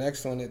on to the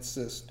next one.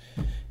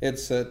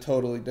 It's a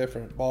totally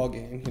different ball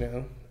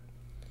game,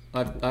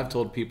 I've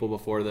told people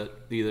before that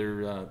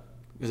either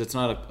because it's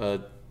not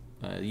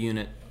a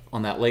unit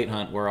on that late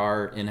hunt where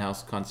our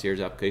in-house concierge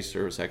application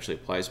service actually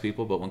applies to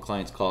people, but when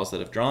clients call us that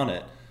have drawn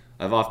it,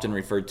 I've often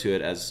referred to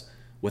it as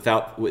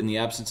in the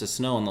absence of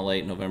snow in the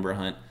late November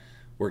hunt,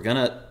 we're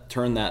gonna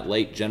turn that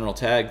late general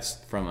tags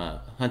from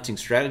a hunting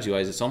strategy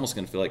wise. It's almost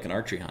gonna feel like an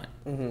archery hunt.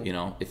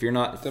 Mm-hmm. If you're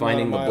not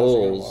finding the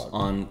bulls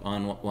on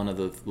one of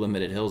the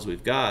limited hills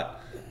we've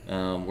got,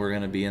 we're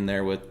gonna be in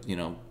there with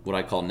what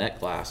I call neck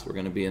glass. We're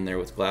gonna be in there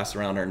with glass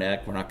around our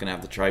neck. We're not gonna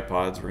have the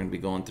tripods. We're gonna be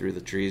going through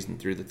the trees and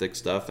through the thick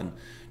stuff and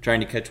trying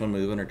to catch one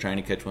moving or trying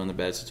to catch one in the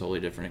bed. It's a totally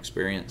different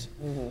experience.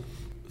 Mm-hmm.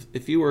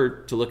 If you were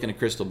to look in a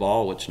crystal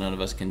ball, which none of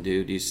us can do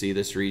you see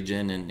this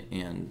region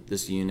and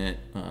this unit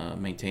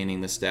maintaining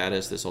the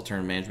status, this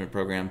alternative management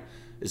program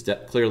is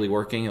clearly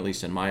working, at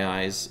least in my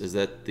eyes? Is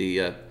that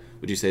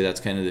would you say that's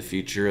kind of the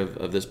future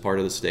of this part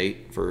of the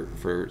state for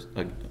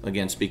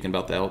again, speaking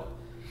about the elk?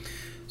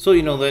 So,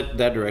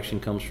 that direction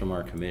comes from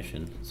our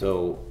commission.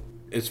 So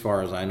as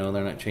far as I know,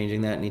 they're not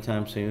changing that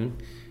anytime soon.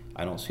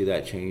 I don't see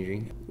that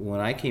changing.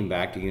 When I came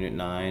back to Unit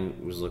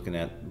 9, was looking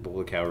at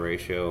bull-to-cow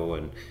ratio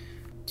and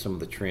some of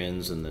the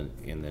trends in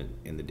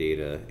the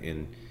data,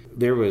 and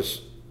there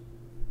was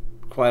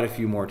quite a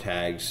few more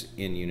tags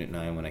in Unit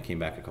 9 when I came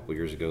back a couple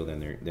years ago than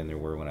there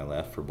were when I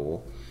left for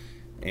bull,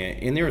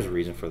 and there was a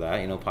reason for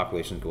that.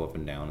 Populations go up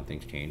and down and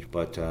things change,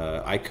 but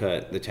I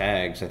cut the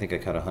tags. I think I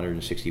cut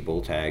 160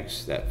 bull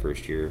tags that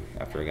first year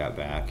after I got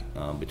back,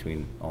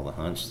 between all the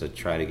hunts, to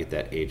try to get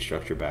that age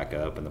structure back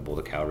up and the bull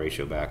to cow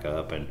ratio back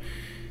up and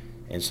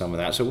some of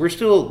that. So we're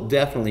still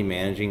definitely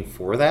managing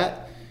for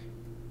that.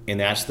 And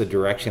that's the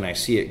direction I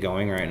see it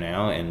going right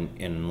now, and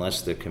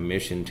unless the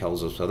commission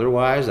tells us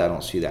otherwise, I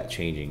don't see that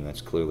changing.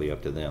 That's clearly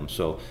up to them.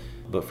 So,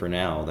 but for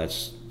now,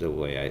 that's the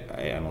way.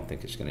 I don't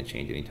think it's going to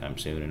change anytime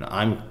soon, and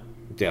I'm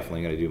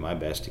definitely going to do my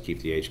best to keep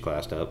the age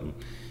classed up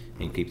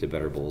and keep the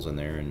better bulls in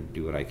there and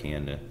do what I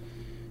can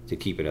to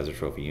keep it as a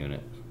trophy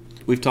unit.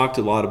 We've talked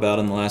a lot about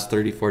in the last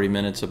 30, 40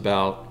 minutes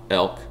about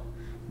elk,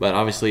 but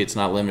obviously it's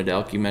not limited to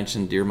elk. You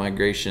mentioned deer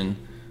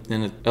migration.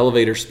 In an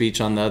elevator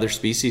speech on the other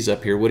species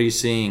up here, what are you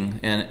seeing?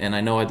 And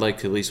I know I'd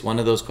like at least one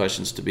of those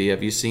questions to be,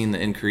 have you seen the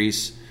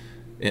increase?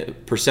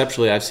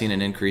 Perceptually, I've seen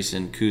an increase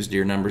in coos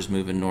deer numbers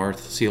moving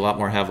north. See a lot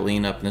more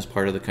javelina up in this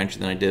part of the country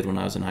than I did when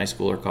I was in high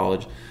school or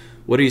college.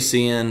 What are you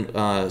seeing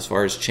as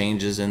far as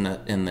changes in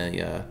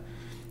the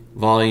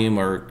volume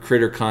or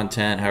critter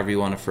content, however you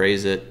want to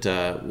phrase it?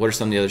 What are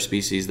some of the other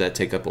species that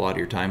take up a lot of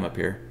your time up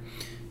here?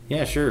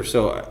 Yeah, sure.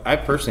 So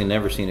I've personally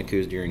never seen a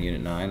coos deer in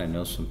Unit 9. I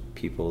know some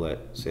people that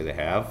say they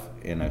have,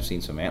 and I've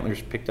seen some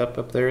antlers picked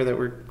up there that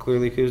were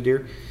clearly coos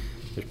deer.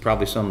 There's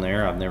probably some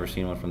there. I've never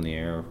seen one from the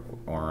air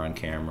or on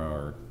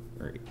camera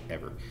or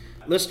ever.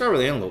 Let's start with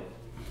antelope.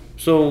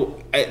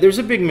 So there's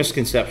a big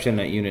misconception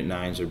that Unit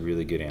 9 is a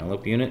really good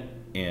antelope unit,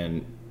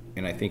 and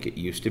I think it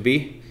used to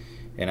be.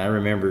 And I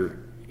remember,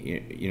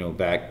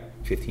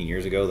 back 15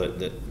 years ago,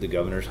 that the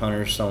governor's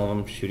hunters, some of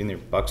them shooting their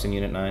bucks in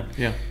Unit 9.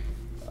 Yeah.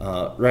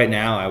 Right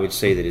now, I would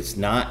say that it's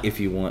not if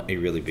you want a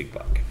really big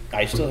buck.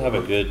 I still have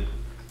a good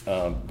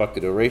buck to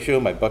doe ratio.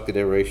 My buck to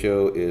doe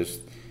ratio is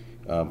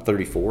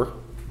 34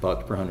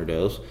 bucks per 100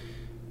 does.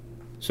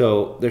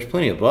 So there's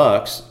plenty of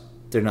bucks.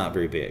 They're not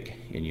very big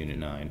in Unit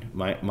 9.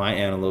 My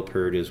antelope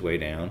herd is way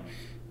down,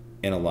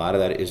 and a lot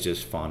of that is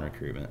just fawn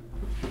recruitment.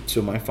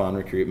 So my fawn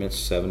recruitment's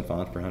 7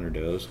 fawns per 100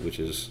 does, which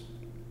is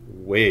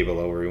way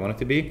below where we want it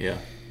to be. Yeah.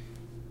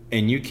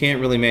 And you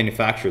can't really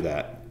manufacture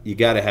that. You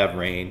got to have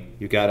rain.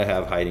 You got to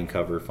have hiding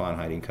cover, fawn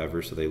hiding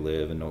cover, so they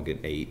live and don't get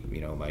ate,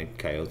 by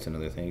coyotes and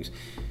other things.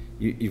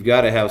 You've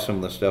got to have some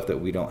of the stuff that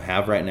we don't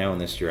have right now in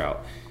this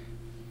drought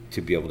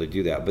to be able to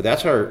do that. But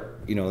that's our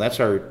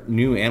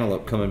new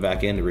antelope coming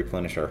back in to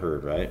replenish our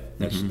herd, right?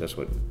 That's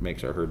what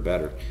makes our herd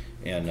better.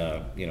 And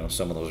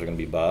some of those are going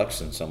to be bucks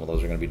and some of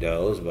those are going to be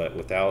does. But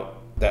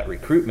without that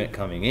recruitment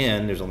coming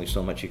in, there's only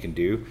so much you can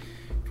do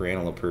for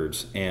antelope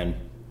herds.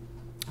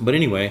 But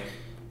anyway.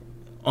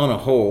 On a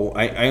whole,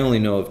 I only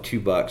know of 2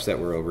 bucks that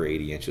were over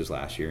 80 inches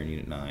last year in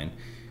Unit 9.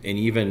 And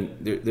even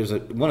there's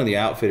one of the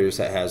outfitters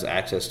that has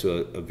access to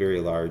a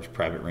very large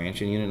private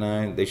ranch in Unit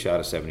 9. They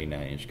shot a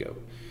 79-inch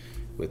goat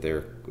with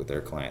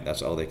their client.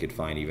 That's all they could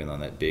find, even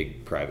on that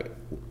big private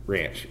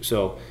ranch.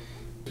 So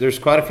there's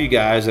quite a few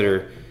guys that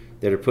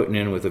are putting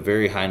in with a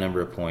very high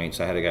number of points.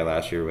 I had a guy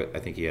last year, I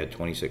think he had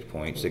 26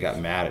 points. They got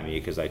mad at me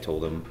because I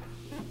told him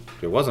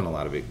there wasn't a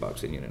lot of big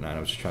bucks in Unit 9. I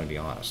was just trying to be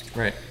honest.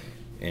 Right.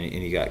 And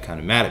he got kind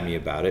of mad at me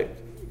about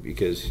it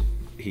because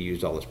he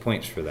used all his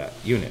points for that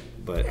unit.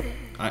 But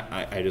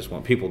I just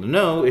want people to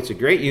know it's a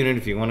great unit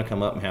if you want to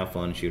come up and have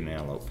fun and shoot an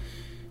antelope.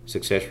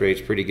 Success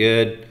rate's pretty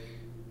good.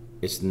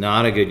 It's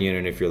not a good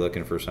unit if you're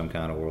looking for some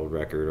kind of world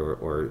record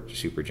or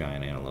super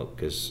giant antelope,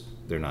 because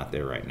they're not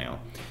there right now.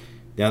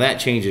 Now that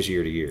changes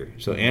year to year.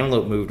 So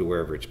antelope move to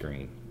wherever it's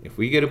green. If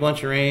we get a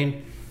bunch of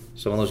rain,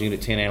 some of those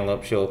unit 10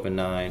 antelope show up in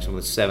 9, some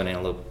of the 7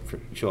 antelope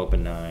show up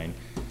in 9.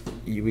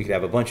 We could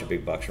have a bunch of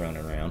big bucks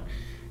running around,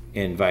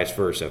 and vice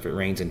versa. If it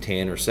rains in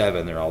 10 or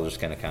 7, they're all just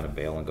kind of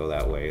bail and go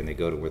that way, and they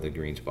go to where the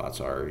green spots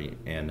are.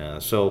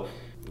 And so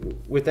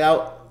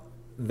without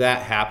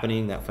that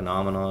happening, that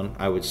phenomenon,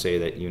 I would say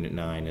that Unit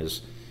 9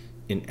 is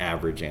an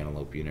average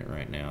antelope unit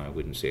right now. I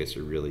wouldn't say it's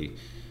a really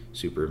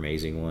super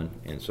amazing one.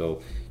 And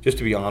so just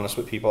to be honest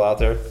with people out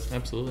there.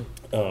 Absolutely.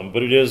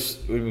 But it is,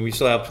 we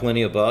still have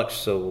plenty of bucks,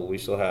 so we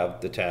still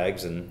have the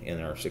tags,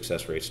 and our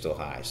success rate's still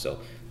high. So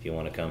if you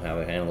want to come have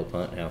a antelope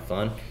hunt and have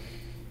fun,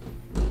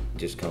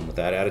 just come with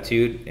that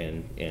attitude.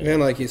 And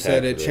like you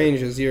said, it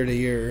changes year to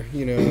year.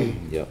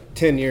 Yep.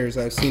 10 years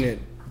I've seen it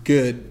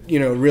good,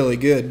 really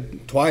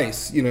good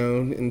twice,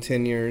 in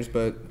 10 years,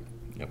 but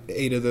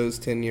 8 of those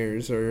 10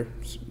 years are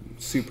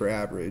super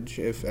average,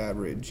 if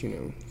average,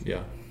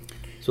 Yeah.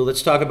 So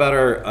let's talk about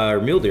our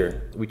mule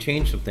deer. We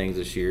changed some things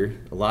this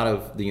year. A lot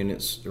of the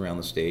units around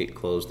the state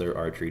closed their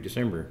archery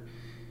December.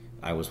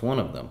 I was one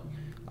of them.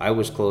 I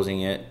was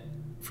closing it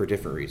for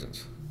different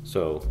reasons.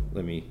 So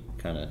let me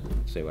kind of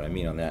say what I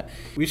mean on that.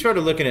 We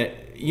started looking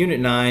at Unit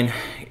 9.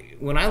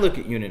 When I look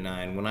at Unit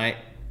 9,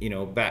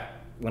 back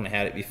when I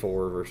had it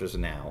before versus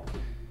now,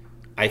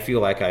 I feel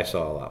like I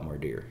saw a lot more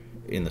deer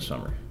in the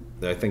summer.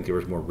 I think there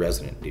was more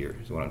resident deer,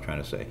 is what I'm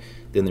trying to say,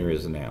 than there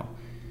is now.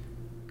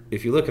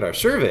 If you look at our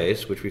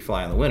surveys, which we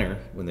fly in the winter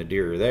when the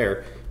deer are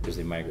there because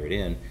they migrate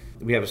in,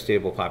 we have a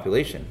stable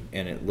population,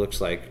 and it looks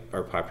like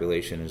our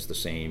population is the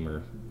same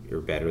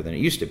or better than it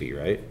used to be,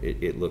 right?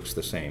 It looks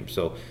the same.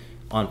 So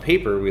on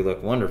paper, we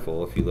look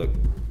wonderful if you look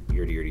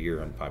year to year to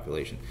year on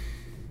population.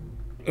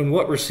 And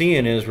what we're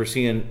seeing is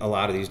a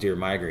lot of these deer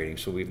migrating.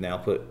 So we've now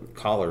put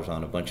collars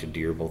on a bunch of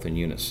deer, both in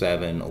Unit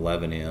 7,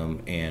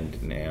 11M,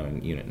 and now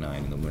in Unit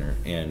 9 in the winter.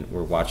 And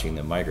we're watching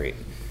them migrate.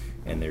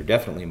 And they're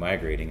definitely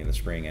migrating in the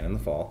spring and in the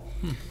fall,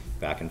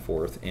 back and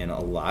forth. And a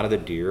lot of the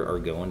deer are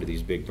going to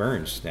these big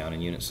burns down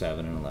in Unit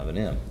 7 and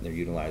 11M. They're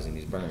utilizing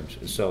these burns.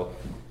 So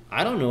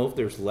I don't know if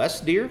there's less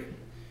deer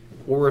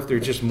or if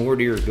there's just more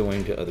deer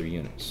going to other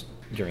units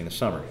during the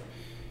summer.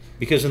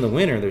 Because in the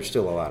winter, there's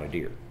still a lot of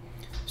deer.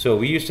 So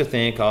we used to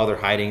think, they're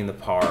hiding in the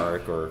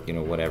park or,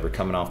 whatever,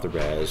 coming off the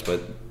res,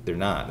 but they're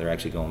not. They're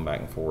actually going back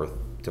and forth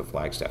to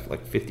Flagstaff,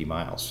 like 50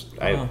 miles.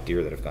 Wow. I have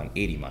deer that have gone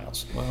 80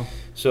 miles. Wow.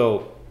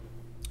 So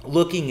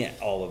looking at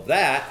all of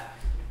that,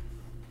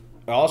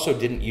 I also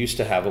didn't used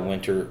to have a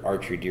winter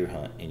archery deer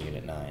hunt in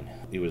Unit 9.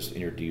 It was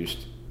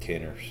introduced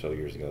 10 or so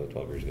years ago,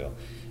 12 years ago.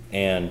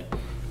 And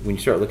when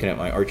you start looking at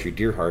my archery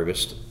deer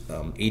harvest,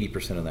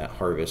 80% of that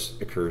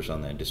harvest occurs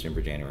on that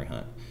December-January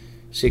hunt.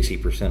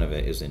 60% of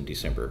it is in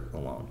December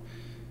alone.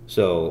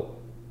 So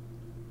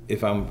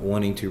if I'm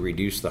wanting to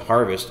reduce the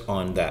harvest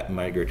on that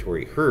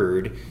migratory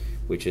herd,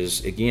 which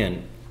is,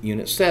 again,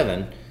 Unit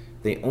 7,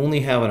 they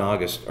only have an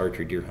August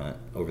archery deer hunt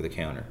over the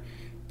counter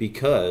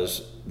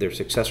because their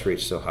success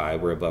rate's so high.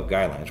 We're above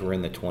guidelines. We're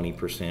in the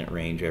 20%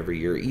 range every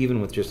year, even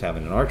with just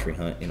having an archery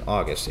hunt in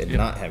August and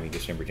not having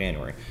December,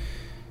 January.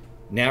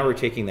 Now we're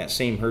taking that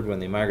same herd when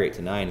they migrate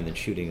to 9 and then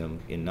shooting them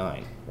in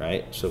 9,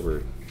 right? So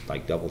we're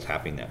like double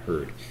tapping that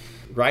herd.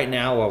 Right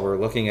now, while we're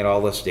looking at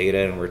all this data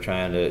and we're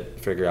trying to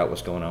figure out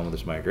what's going on with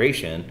this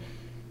migration,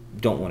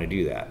 don't want to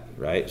do that,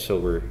 right? So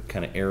we're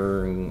kind of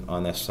erring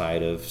on that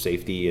side of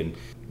safety and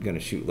going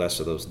to shoot less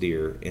of those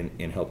deer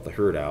and help the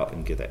herd out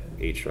and get that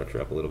age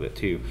structure up a little bit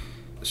too.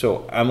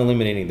 So I'm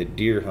eliminating the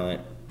deer hunt,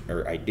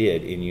 or I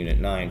did in Unit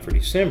 9 for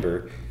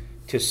December,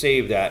 to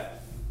save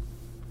that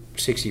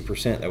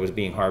 60% that was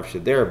being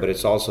harvested there, but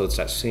it's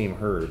that same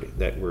herd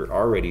that we're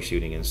already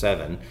shooting in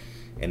 7.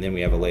 And then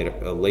we have a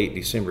late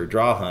December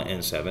draw hunt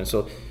in 7.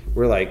 So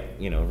we're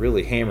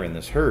really hammering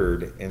this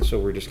herd. And so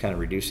we're just kind of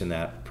reducing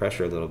that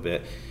pressure a little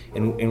bit.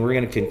 And we're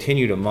going to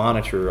continue to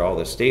monitor all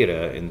this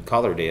data and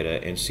collar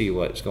data and see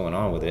what's going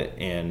on with it.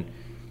 And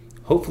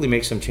hopefully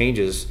make some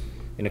changes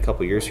in a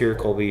couple of years here.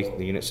 Colby,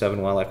 the Unit 7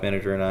 wildlife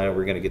manager, and I,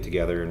 we're going to get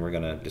together and we're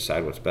going to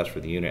decide what's best for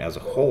the unit as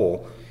a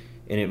whole.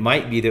 And it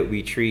might be that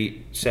we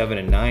treat 7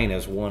 and 9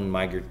 as one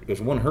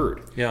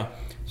herd. Yeah.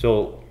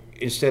 So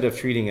instead of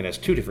treating it as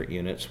 2 different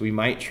units, we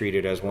might treat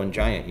it as one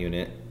giant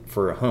unit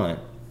for a hunt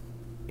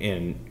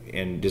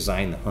and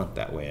design the hunt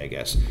that way, I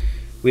guess.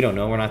 We don't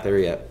know. We're not there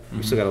yet.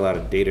 We still got a lot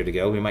of data to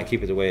go. We might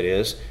keep it the way it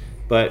is.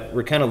 But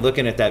we're kind of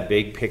looking at that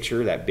big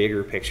picture, that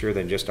bigger picture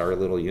than just our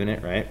little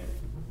unit, right?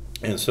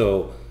 And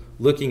so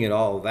looking at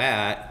all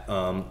that,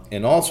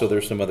 and also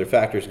there's some other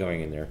factors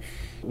going in there.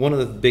 One of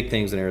the big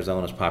things in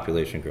Arizona is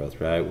population growth,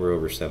 right? We're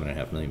over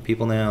 7.5 million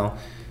people now,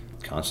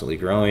 constantly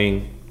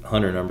growing.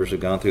 Hunter numbers have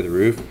gone through the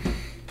roof.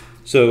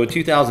 So in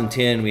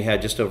 2010, we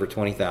had just over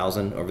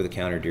 20,000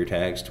 over-the-counter deer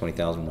tags,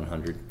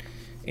 20,100.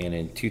 And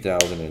in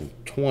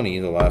 2020,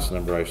 the last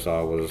number I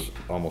saw was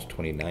almost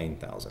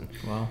 29,000.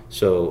 Wow.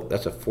 So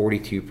that's a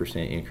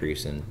 42%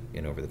 increase in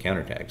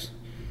over-the-counter tags.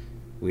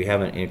 We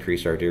haven't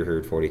increased our deer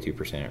herd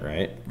 42%,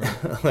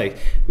 right? Like,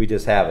 we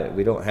just haven't.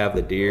 We don't have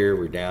the deer.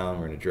 We're down.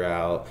 We're in a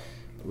drought.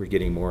 We're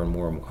getting more and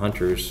more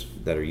hunters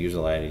that are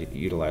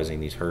utilizing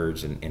these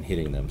herds and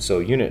hitting them. So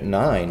Unit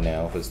 9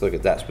 now, let's look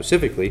at that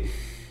specifically.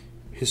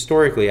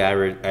 Historically, I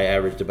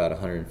averaged about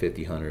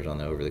 150 hunters on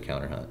the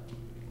over-the-counter hunt.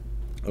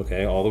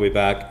 Okay, all the way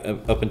back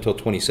up until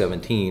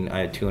 2017, I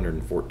had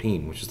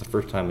 214, which is the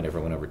first time it ever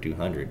went over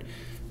 200,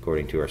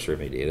 according to our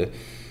survey data.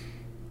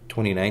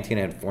 2019,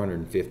 I had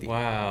 450.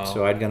 Wow.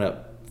 So I'd gone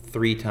up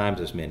 3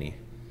 times as many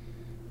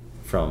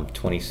from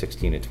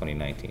 2016 to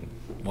 2019.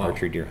 Wow.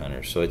 Archery deer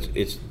hunters. So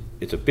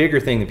it's a bigger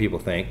thing than people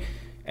think.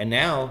 And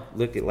now,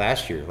 look at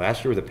last year.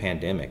 Last year was a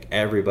pandemic.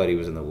 Everybody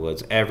was in the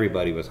woods.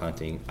 Everybody was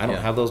hunting. I don't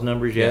have those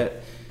numbers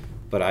yet,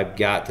 but I've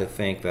got to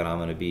think that I'm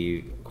going to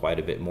be quite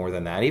a bit more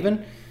than that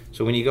even.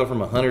 So when you go from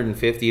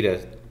 150 to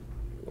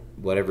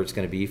whatever it's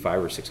going to be,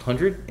 500 or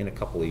 600 in a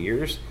couple of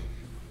years,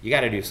 you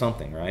got to do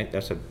something, right?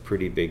 That's a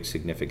pretty big,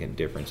 significant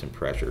difference in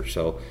pressure.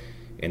 So,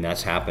 and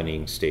that's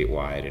happening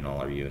statewide in all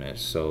our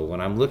units. So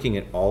when I'm looking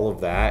at all of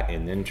that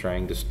and then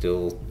trying to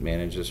still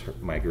manage this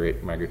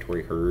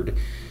migratory herd,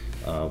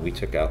 we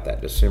took out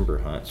that December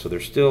hunt. So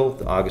there's still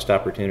the August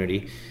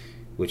opportunity,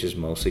 which is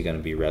mostly going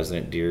to be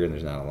resident deer, and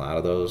there's not a lot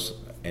of those.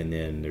 And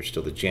then there's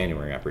still the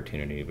January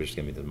opportunity, which is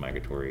going to be the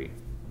migratory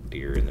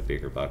deer and the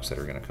bigger bucks that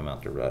are going to come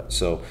out to rut.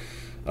 So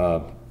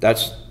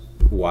that's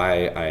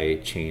why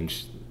I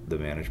changed the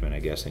management, I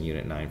guess, in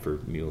Unit 9 for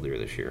mule deer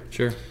this year.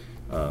 Sure.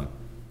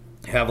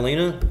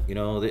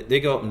 Javelina, they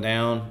go up and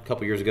down. A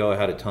couple years ago, I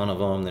had a ton of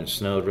them. Then it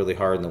snowed really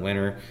hard in the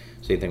winter.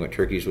 Same thing with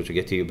turkeys, which we'll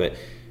get to. But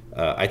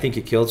I think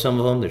it killed some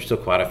of them. There's still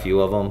quite a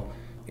few of them.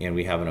 And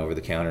we have an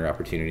over-the-counter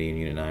opportunity in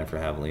Unit 9 for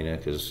Javelina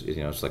because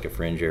it's like a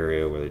fringe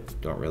area where they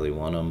don't really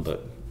want them,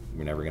 but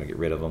we're never going to get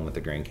rid of them with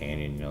the Grand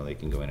Canyon. They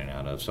can go in and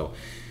out of. So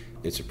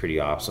it's a pretty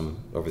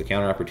awesome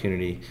over-the-counter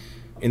opportunity.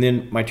 And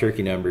then my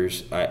turkey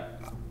numbers,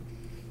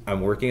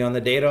 I'm working on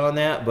the data on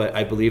that, but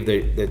I believe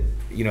that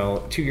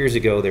 2 years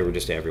ago they were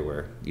just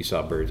everywhere. You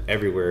saw birds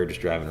everywhere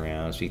just driving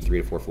around. I see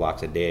 3 to 4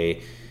 flocks a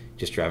day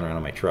just driving around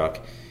on my truck.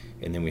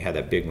 And then we had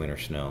that big winter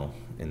snow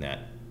in that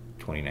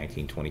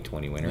 2019,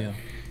 2020 winter. Yeah.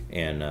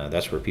 And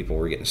that's where people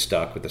were getting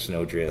stuck with the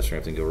snow drifts or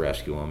having to go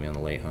rescue them on the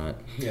late hunt.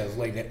 Yeah, it was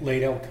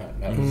late elk hunt.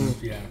 That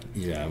was,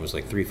 Yeah, it was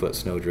like 3-foot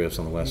snow drifts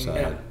on the west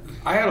side. Yeah.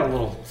 I had a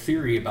little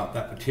theory about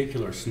that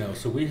particular snow.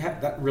 So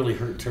that really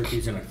hurt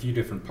turkeys in a few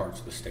different parts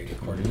of the state,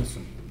 according to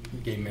some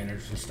game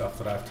managers and stuff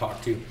that I've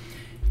talked to.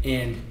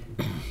 And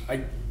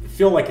I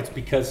feel like it's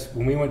because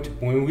when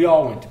we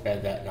all went to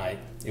bed that night,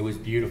 it was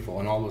beautiful,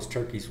 and all those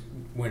turkeys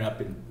went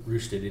up and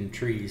roosted in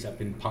trees, up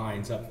in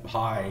pines, up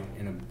high,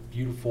 in a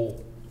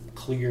beautiful,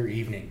 clear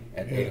evening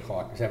at 8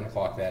 o'clock, 7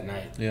 o'clock that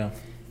night. Yeah.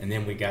 And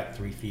then we got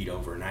 3 feet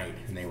overnight,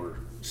 and they were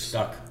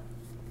stuck.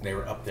 They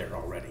were up there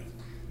already.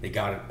 They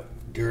got it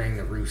during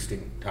the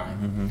roosting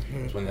time.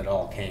 Mm-hmm. Is when that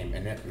all came,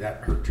 and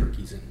that hurt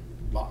turkeys in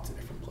lots of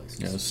different places.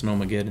 Yeah, it was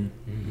Snowmageddon.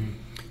 Mm-hmm.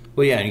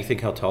 Well, yeah, and you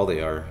think how tall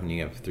they are, and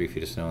you have 3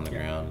 feet of snow on the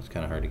ground. It's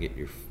kind of hard to get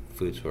your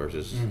food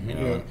sources,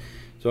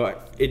 So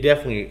it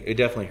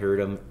definitely hurt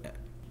them.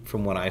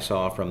 From what I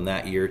saw from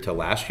that year to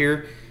last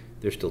year,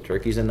 there's still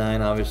turkeys in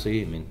 9,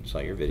 obviously. I mean, saw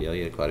your video.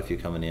 You had quite a few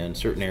coming in.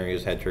 Certain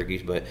areas had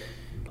turkeys, but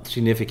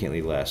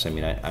significantly less. I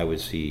mean, I would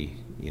see,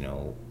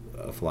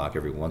 a flock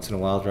every once in a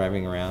while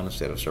driving around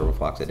instead of several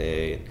flocks a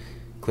day, and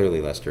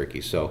clearly less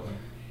turkeys. So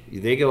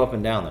they go up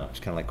and down, though. It's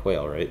kind of like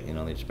quail, right?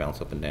 They just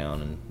bounce up and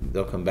down, and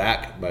they'll come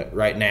back. But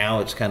right now,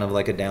 it's kind of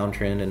like a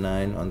downtrend in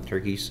 9 on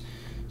turkeys.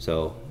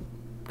 So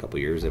a couple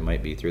of years, it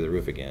might be through the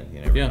roof again.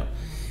 You never know.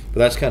 But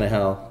that's kind of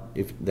how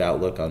the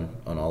outlook on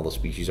all the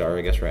species are,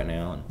 I guess, right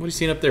now. And what are you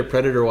seeing up there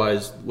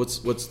predator-wise? What's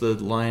the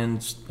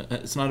lions?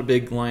 It's not a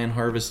big lion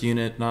harvest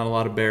unit, not a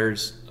lot of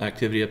bears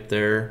activity up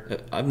there.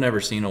 I've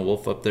never seen a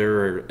wolf up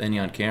there or any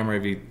on camera.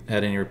 Have you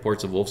had any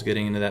reports of wolves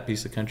getting into that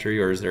piece of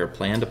country, or is there a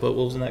plan to put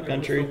wolves in that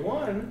country? There was the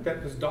one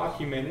that was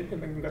documented,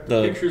 and we got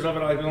the pictures of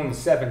it on the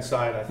 7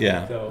 side, I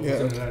think, though.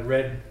 It was in that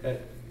red...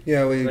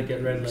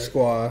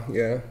 squaw,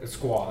 A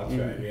squaw, that's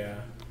right, yeah.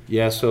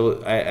 Yeah,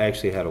 so I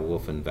actually had a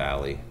wolf in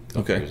Valley a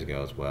couple Okay. years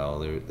ago as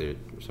well.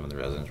 Some of the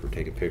residents were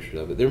taking pictures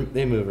of it.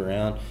 They move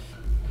around.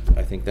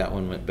 I think that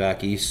one went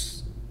back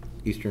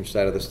eastern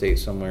side of the state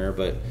somewhere,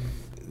 but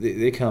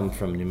they come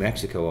from New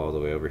Mexico all the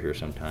way over here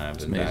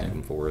sometimes and back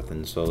and forth,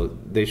 and so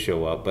they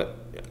show up. But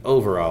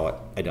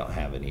overall, I don't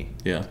have any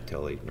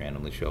until they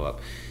randomly show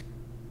up.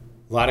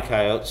 A lot of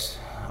coyotes.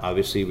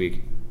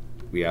 Obviously,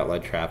 we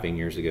outlawed trapping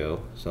years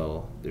ago,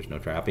 so there's no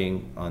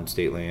trapping on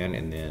state land,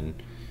 and then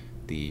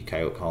the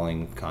coyote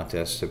calling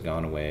contests have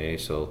gone away,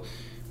 so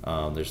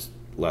there's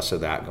less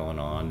of that going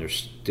on. There's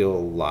still a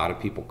lot of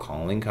people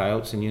calling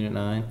coyotes in Unit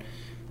 9,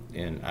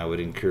 and I would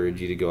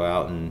encourage you to go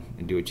out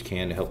and do what you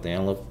can to help the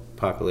antelope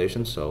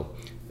population. So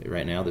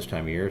right now, this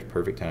time of year, is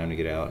perfect time to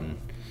get out and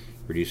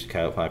reduce the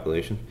coyote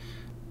population.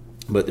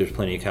 But there's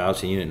plenty of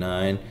coyotes in Unit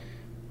 9.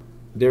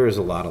 There is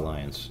a lot of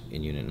lions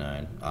in Unit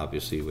 9,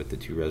 obviously, with the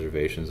 2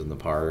 reservations in the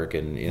park,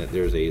 and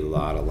there's a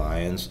lot of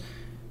lions.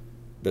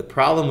 The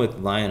problem with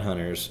lion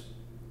hunters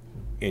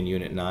in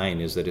Unit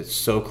 9 is that it's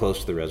so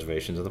close to the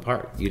reservations in the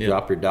park. You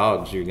drop your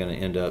dogs, you're going to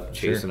end up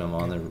chasing them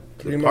on the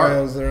 3 park.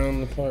 miles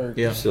around the park.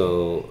 Yeah.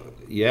 So,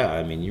 yeah,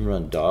 I mean, you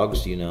run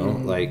dogs,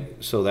 like,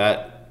 so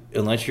that,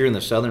 unless you're in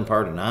the southern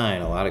part of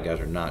 9, a lot of guys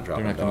are not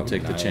dropping They're not gonna dogs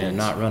take in the 9. chance. They're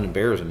not running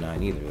bears in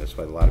 9 either. That's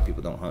why a lot of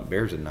people don't hunt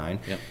bears in 9.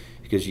 Yep.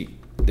 Because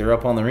they're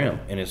up on the rim.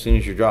 And as soon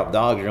as you drop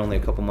dogs, you're only a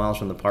couple miles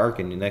from the park,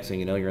 and the next thing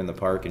you know, you're in the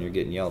park and you're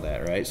getting yelled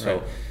at, right? So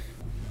Right.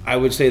 I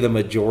would say the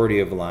majority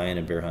of lion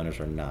and bear hunters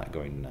are not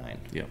going to 9.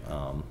 Yep.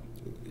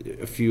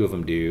 A few of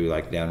them do,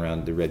 like down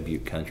around the Red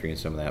Butte country and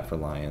some of that for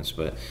lions.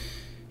 But,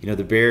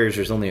 the bears,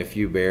 there's only a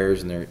few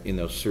bears, and they're in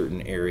those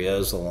certain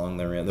areas along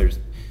the rim. There's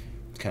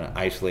kind of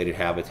isolated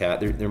habitat.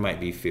 There might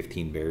be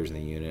 15 bears in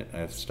the unit. I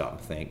have to stop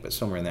and think, but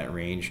somewhere in that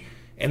range.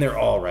 And they're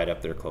all right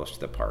up there close to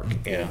the park.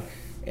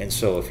 And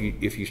so if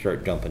you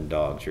start dumping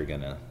dogs, you're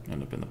gonna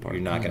End up in the park.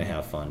 You're not gonna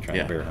have fun trying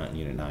Yeah. to bear hunt in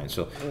Unit 9.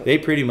 So they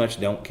pretty much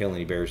don't kill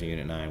any bears in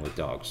Unit 9 with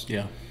dogs.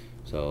 Yeah.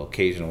 So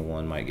occasional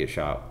one might get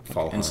shot.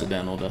 Fall hunt.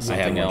 Incidental to I had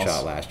something one else.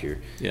 shot last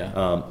year.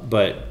 Yeah.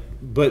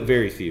 But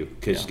very few,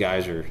 because Yeah.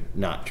 guys are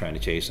not trying to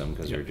chase them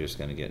because they're just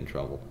gonna get in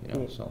trouble.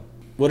 So.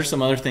 What are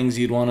some other things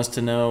you'd want us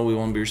to know? We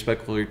want to be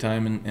respectful of your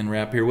time and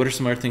wrap here. What are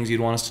some other things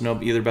you'd want us to know,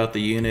 either about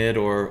the unit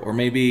or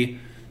maybe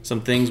some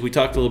things? We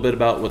talked a little bit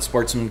about what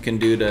sportsmen can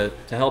do to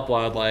help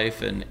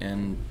wildlife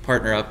and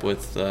partner up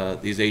with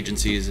these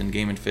agencies and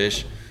Game and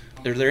Fish.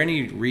 Are there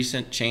any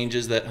recent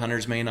changes that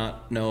hunters may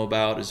not know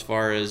about as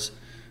far as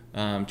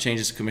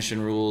changes to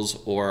commission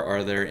rules, or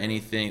are there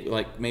anything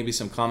like maybe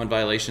some common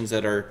violations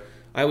that are?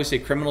 I always say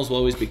criminals will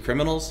always be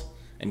criminals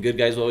and good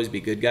guys will always be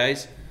good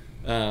guys.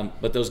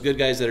 But those good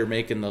guys that are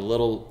making the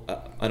little,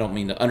 I don't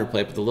mean to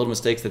underplay it, but the little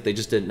mistakes that they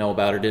just didn't know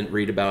about or didn't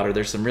read about, or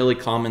there's some really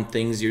common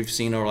things you've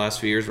seen over the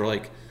last few years where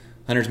like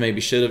hunters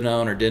maybe should have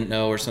known or didn't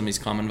know, or some of these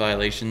common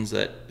violations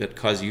that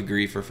cause you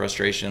grief or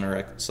frustration,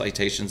 or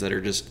citations that are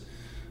just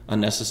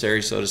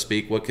unnecessary, so to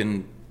speak. What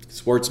can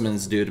sportsmen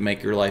do to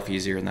make your life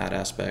easier in that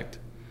aspect?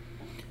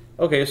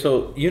 Okay,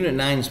 so Unit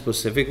 9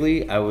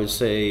 specifically, I would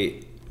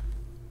say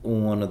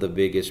one of the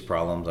biggest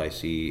problems I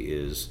see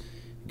is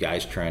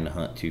guys trying to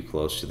hunt too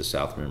close to the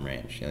South Rim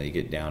Ranch. You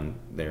get down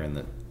there in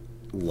the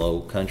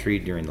low country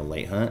during the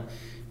late hunt,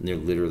 and they're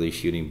literally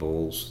shooting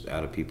bulls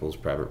out of people's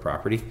private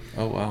property.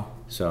 Oh, wow.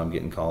 So I'm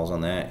getting calls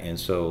on that, and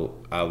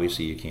so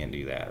obviously you can't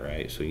do that,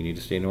 right? So you need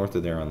to stay north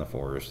of there on the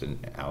forest,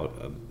 and out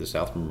of the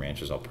South Rim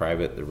Ranch is all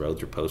private. The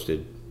roads are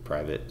posted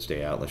private.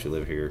 Stay out unless you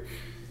live here.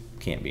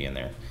 Can't be in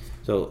there.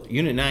 So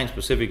Unit 9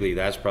 specifically,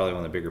 that's probably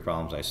one of the bigger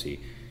problems I see.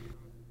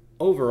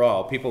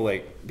 Overall,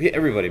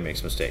 everybody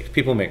makes mistakes.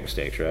 People make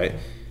mistakes, right?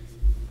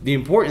 The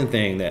important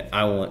thing that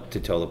I want to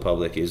tell the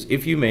public is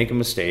if you make a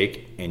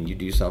mistake and you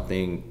do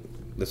something,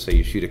 let's say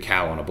you shoot a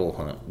cow on a bull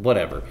hunt,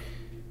 whatever,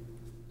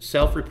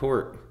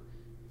 self-report.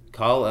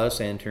 Call us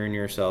and turn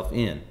yourself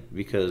in,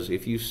 because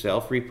if you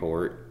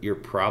self-report, you're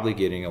probably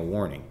getting a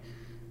warning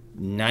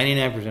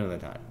 99% of the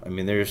time. I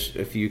mean, there's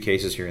a few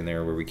cases here and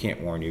there where we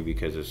can't warn you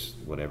because it's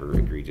whatever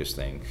egregious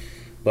thing,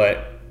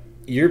 but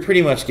you're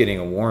pretty much getting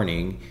a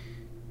warning.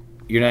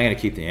 You're not going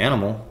to keep the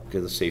animal,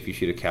 because let's say if you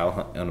shoot a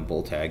cow on a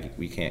bull tag,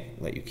 we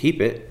can't let you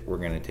keep it. We're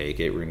going to take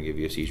it. We're going to give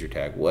you a seizure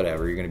tag,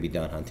 whatever. You're going to be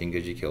done hunting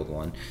because you killed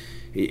one.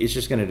 It's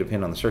just going to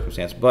depend on the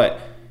circumstance, but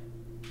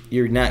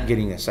you're not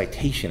getting a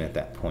citation at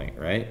that point,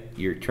 right?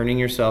 You're turning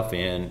yourself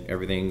in.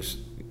 Everything's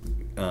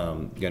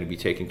going to be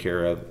taken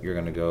care of. You're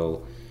going to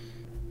go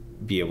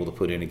be able to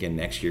put in again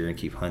next year and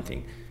keep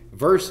hunting.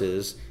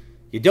 Versus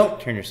you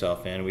don't turn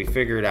yourself in. We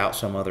figure it out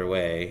some other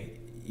way.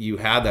 You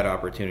had that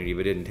opportunity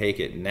but didn't take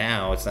it.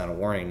 Now it's not a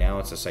warning. Now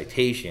it's a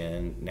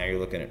citation. Now you're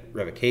looking at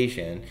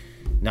revocation,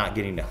 not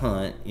getting to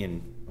hunt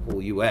in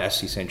whole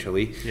U.S.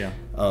 essentially,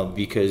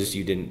 because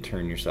you didn't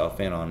turn yourself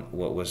in on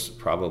what was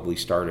probably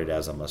started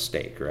as a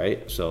mistake,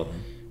 right? So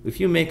if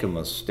you make a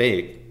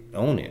mistake,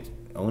 own it.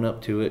 Own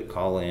up to it.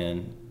 Call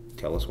in.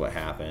 Tell us what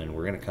happened.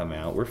 We're going to come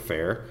out. We're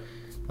fair.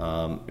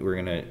 We're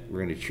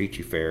gonna treat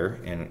you fair,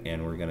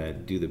 and we're gonna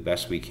do the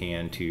best we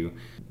can to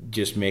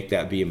just make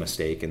that be a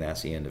mistake, and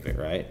that's the end of it,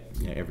 right?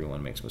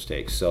 Everyone makes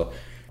mistakes, so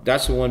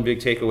that's the one big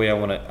takeaway I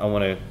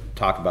want to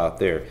talk about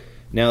there.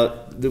 Now,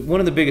 one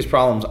of the biggest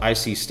problems I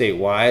see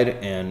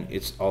statewide, and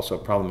it's also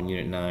a problem in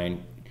Unit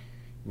 9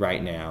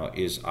 right now,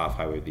 is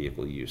off-highway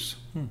vehicle use.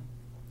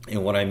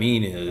 And what I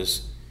mean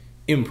is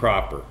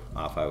improper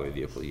off-highway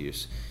vehicle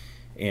use.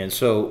 And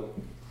so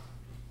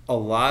a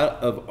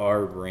lot of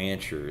our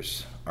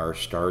ranchers are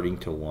starting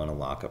to want to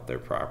lock up their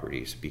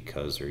properties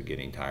because they're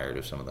getting tired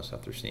of some of the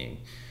stuff they're seeing.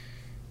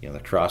 The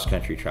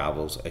cross-country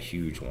travel's a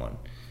huge one.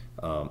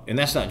 And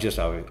that's not just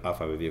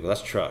off-highway vehicle,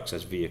 that's trucks,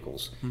 that's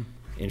vehicles.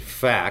 In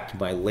fact,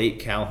 my late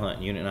cow hunt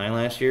in Unit 9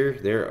 last year,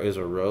 there is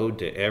a road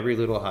to every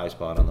little high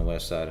spot on the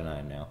west side of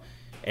 9 now.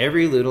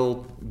 Every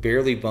little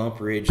barely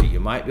bump ridge that you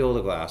might be able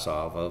to glass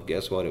off of.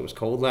 Guess what? It was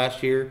cold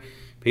last year.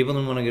 People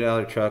didn't want to get out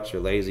of their trucks, they're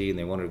lazy, and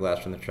they wanted to glass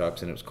from the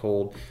trucks, and it was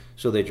cold,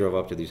 so they drove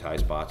up to these high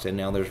spots, and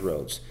now there's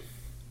roads.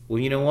 Well,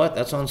 you know what?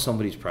 That's on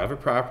somebody's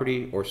private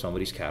property or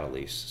somebody's cattle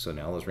lease. So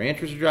now those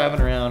ranchers are driving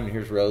around, and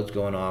here's roads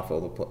going off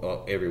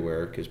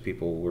everywhere because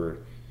people were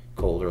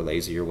cold or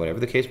lazy or whatever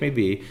the case may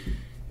be,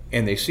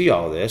 and they see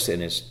all this,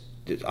 and it's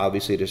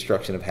obviously a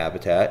destruction of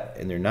habitat,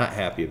 and they're not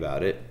happy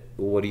about it.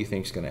 Well, what do you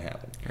think's going to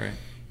happen?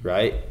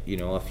 Right? You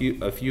know,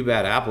 a few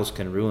bad apples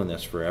can ruin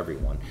this for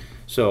everyone.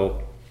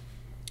 So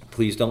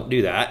please don't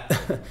do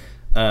that.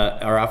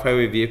 Our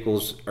off-highway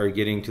vehicles are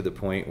getting to the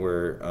point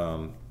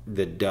where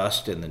the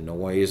dust and the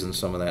noise and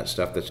some of that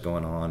stuff that's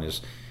going on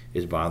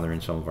is bothering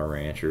some of our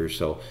ranchers.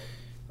 So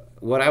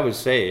what I would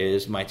say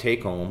is my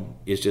take home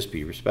is just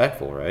be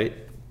respectful, right?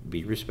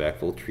 Be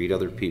respectful, treat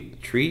other people,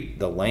 treat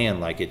the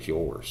land like it's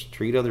yours.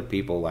 Treat other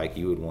people like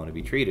you would want to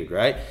be treated,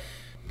 right?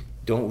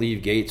 Don't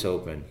leave gates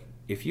open.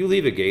 If you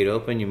leave a gate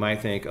open, you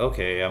might think,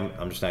 okay,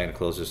 I'm just not going to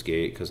close this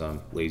gate because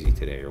I'm lazy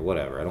today or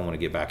whatever. I don't want to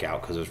get back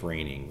out because it's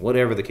raining,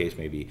 whatever the case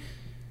may be.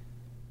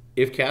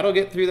 If cattle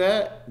get through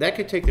that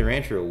could take the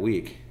rancher a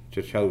week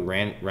to try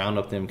to round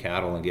up them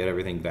cattle and get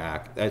everything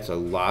back. That's a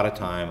lot of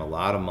time, a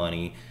lot of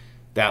money.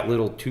 That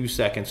little 2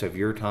 seconds of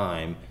your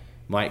time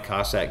might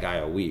cost that guy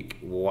a week.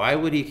 Why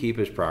would he keep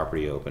his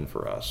property open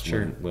for us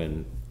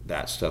when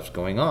that stuff's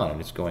going on?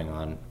 And it's going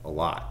on a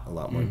lot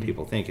more than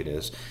people think it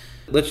is.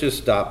 Let's just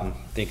stop and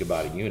think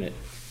about a unit.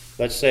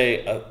 Let's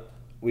say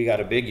we got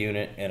a big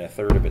unit and a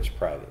third of it's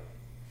private.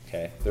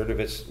 Okay, third of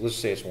it's, let's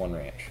say it's one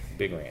ranch,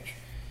 big ranch.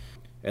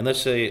 And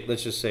let's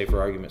just say for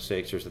argument's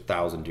sake, there's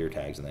 1,000 deer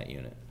tags in that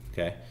unit.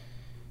 Okay,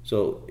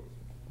 so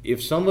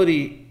if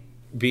somebody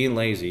being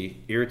lazy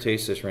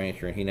irritates this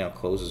rancher and he now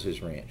closes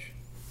his ranch,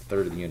 a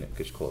third of the unit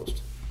gets closed.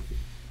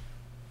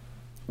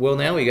 Well,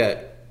 now we got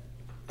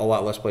a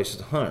lot less places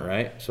to hunt,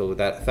 right? So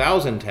that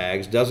 1,000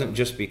 tags doesn't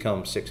just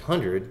become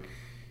 600.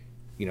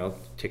 You know,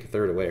 take a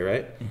third away,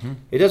 right?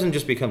 It doesn't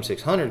just become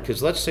 600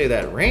 because let's say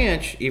that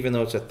ranch, even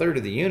though it's a third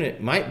of the unit,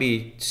 might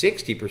be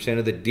 60%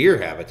 of the deer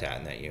habitat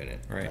in that unit,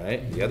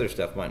 right? The other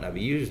stuff might not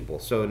be usable.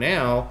 So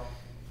now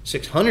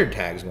 600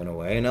 tags went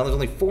away, and now there's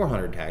only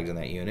 400 tags in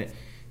that unit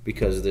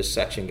because this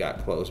section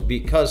got closed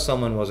because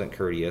someone wasn't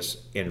courteous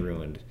and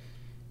ruined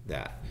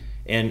that.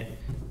 And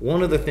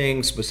one of the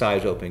things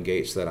besides open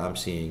gates that I'm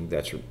seeing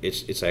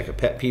it's like a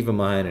pet peeve of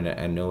mine, and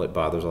I know it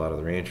bothers a lot of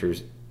the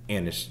ranchers,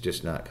 and it's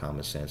just not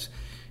common sense,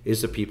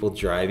 is the people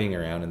driving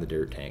around in the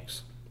dirt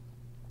tanks.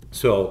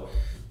 So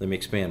let me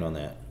expand on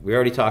that. We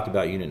already talked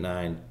about Unit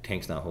 9,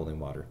 tanks not holding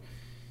water.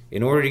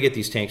 In order to get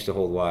these tanks to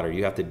hold water,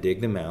 you have to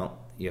dig them out,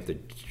 you have to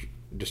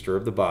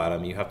disturb the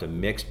bottom, you have to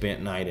mix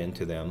bentonite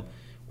into them,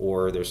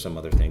 or there's some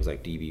other things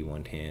like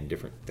DB110,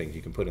 different things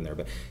you can put in there.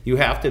 But you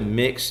have to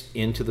mix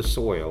into the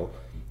soil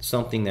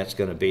something that's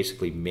going to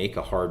basically make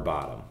a hard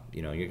bottom.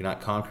 You know, you're not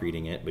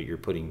concreting it, but you're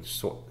putting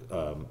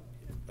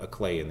a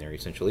clay in there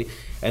essentially,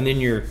 and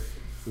then you're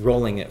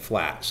rolling it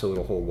flat so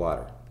it'll hold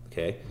water.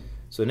 Okay,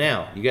 so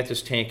now you got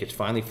this tank, it's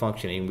finally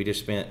functioning. We just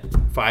spent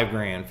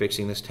 $5,000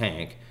 fixing this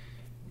tank,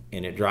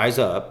 and it dries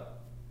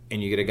up,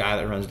 and you get a guy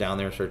that runs down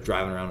there and starts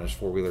driving around in his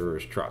four-wheeler or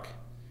his truck,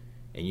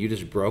 and you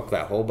just broke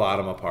that whole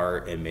bottom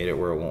apart and made it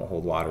where it won't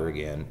hold water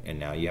again, and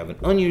now you have an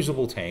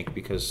unusable tank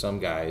because some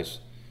guy's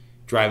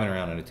driving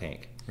around in a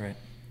tank. Right.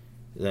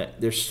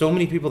 There's so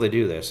many people that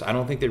do this. I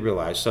don't think they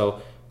realize.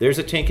 So there's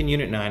a tank in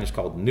Unit 9. It's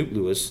called Newt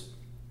Lewis.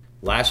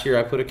 Last year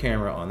I put a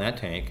camera on that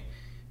tank,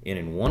 and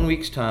in 1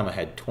 week's time I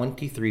had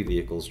 23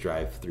 vehicles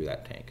drive through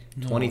that tank.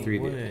 23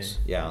 vehicles.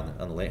 Yeah, on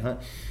the late hunt.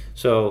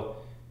 So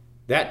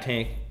that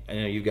tank, I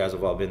know you guys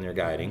have all been there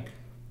guiding.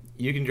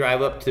 You can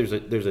drive up to,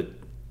 there's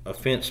a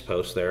fence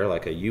post there,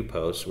 like a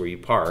U-post where you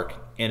park,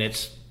 and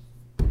it's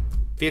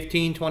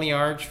 15, 20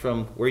 yards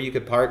from where you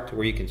could park to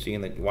where you can see,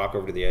 and then you walk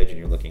over to the edge and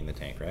you're looking at the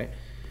tank, right?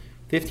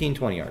 15,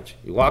 20 yards.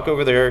 You walk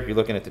over there, you're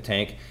looking at the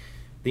tank.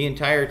 The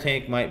entire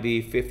tank might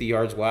be 50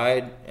 yards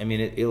wide. I mean,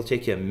 it'll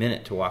take you a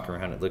minute to walk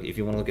around it. Look, if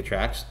you want to look at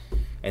tracks.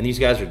 And these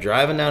guys are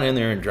driving down in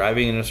there and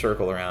driving in a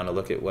circle around to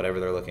look at whatever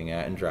they're looking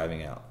at and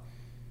driving out.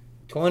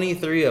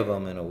 23 of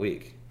them in a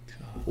week.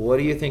 What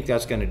do you think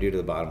that's going to do to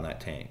the bottom of that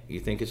tank? You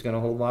think it's going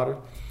to hold water?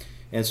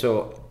 And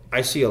so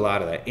I see a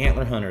lot of that.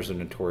 Antler hunters are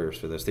notorious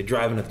for this. They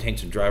drive into the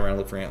tanks and drive around,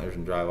 look for antlers,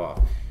 and drive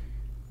off.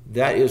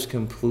 That is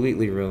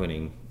completely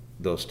ruining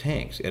those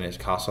tanks, and it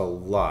costs a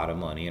lot of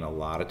money and a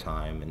lot of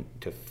time and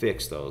to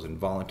fix those, and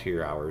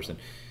volunteer hours, and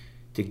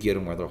to get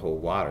them where they'll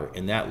hold water.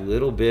 And that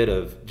little bit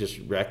of just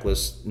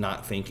reckless,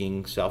 not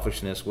thinking,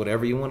 selfishness,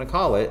 whatever you want to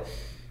call it,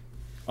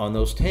 on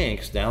those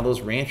tanks, now those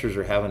ranchers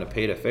are having to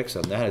pay to fix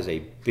them. That is a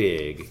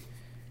big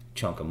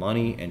chunk of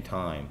money and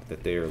time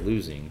that they are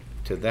losing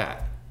to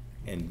that.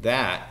 And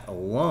that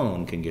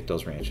alone can get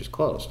those ranches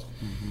closed.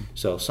 Mm-hmm.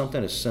 So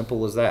something as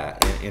simple as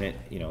that, and it,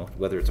 you know,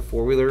 whether it's a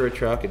four-wheeler or a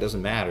truck, it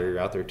doesn't matter. You're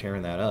out there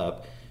tearing that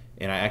up,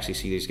 and I actually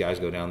see these guys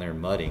go down there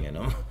mudding in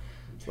them.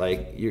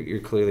 Like you're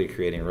clearly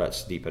creating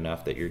ruts deep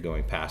enough that you're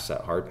going past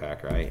that hard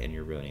pack, right, and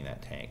you're ruining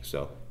that tank.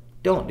 So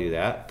don't do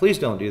that. Please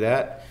don't do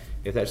that.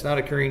 If that's not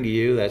occurring to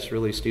you, that's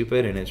really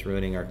stupid, and it's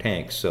ruining our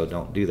tanks. So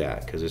don't do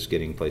that because it's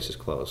getting places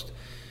closed.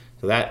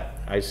 So that,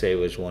 I'd say,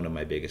 was one of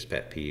my biggest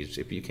pet peeves.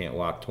 If you can't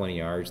walk 20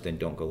 yards, then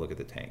don't go look at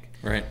the tank.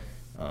 Right.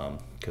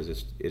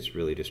 because it's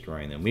really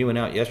destroying them. We went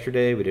out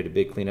yesterday. We did a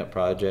big cleanup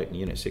project in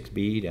Unit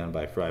 6B down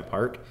by Fry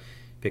Park,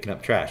 picking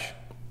up trash.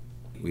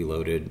 We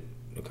loaded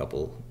a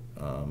couple,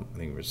 I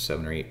think it was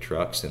 7 or 8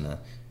 trucks and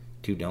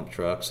 2 dump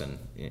trucks, and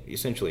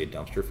essentially a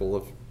dumpster full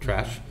of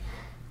trash.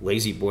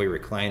 Lazy boy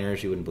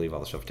recliners. You wouldn't believe all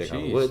the stuff taken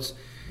out of the woods.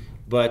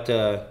 But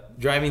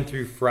driving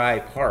through Fry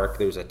Park,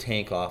 there was a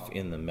tank off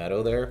in the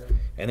meadow there,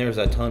 and there was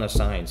a ton of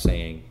signs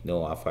saying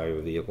no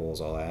off-highway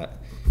vehicles, all that.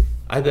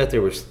 I bet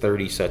there was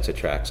 30 sets of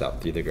tracks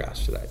out through the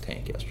grass to that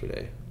tank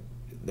yesterday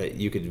that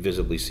you could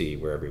visibly see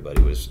where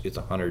everybody was. It's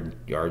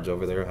 100 yards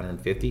over there,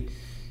 150,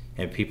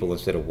 and people,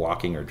 instead of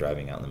walking, are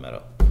driving out in the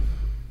meadow.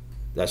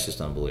 That's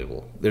just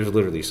unbelievable. There's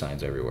literally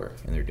signs everywhere,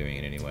 and they're doing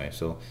it anyway.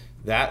 So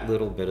that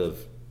little bit of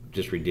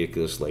just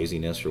ridiculous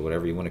laziness, or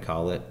whatever you want to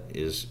call it,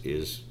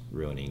 is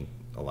ruining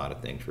a lot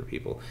of things for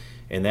people.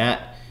 And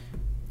that,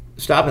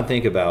 stop and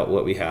think about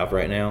what we have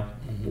right now.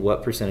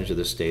 What percentage of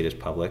the state is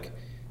public,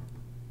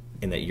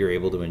 and that you're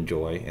able to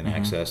enjoy and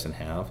access and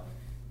have.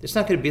 It's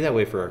not going to be that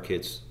way for our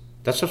kids.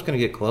 That stuff's going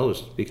to get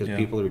closed because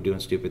people are doing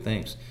stupid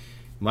things.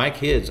 My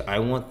kids, I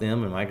want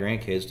them and my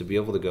grandkids to be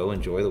able to go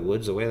enjoy the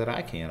woods the way that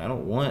I can. I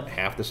don't want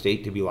half the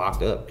state to be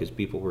locked up because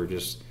people were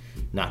just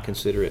not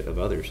considerate of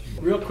others.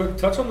 Real quick,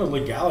 touch on the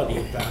legality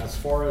of that. As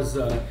far as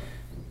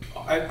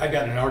I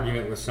got in an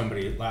argument with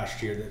somebody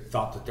last year that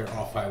thought that their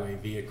off-highway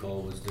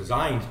vehicle was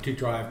designed to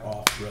drive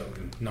off-road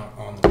and not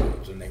on the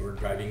roads, and they were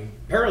driving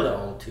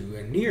parallel to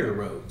and near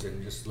roads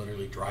and just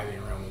literally driving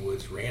around the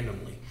woods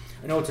randomly.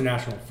 I know it's a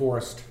national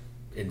forest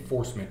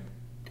enforcement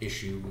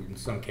issue in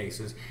some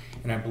cases,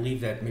 and I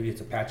believe that maybe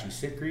it's Apache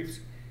Sitgreaves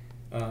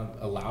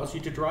allows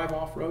you to drive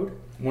off-road,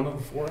 one of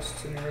the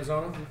forests in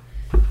Arizona.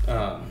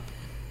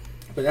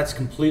 But that's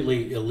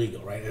completely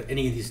illegal, right?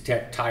 Any of these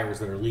tires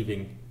that are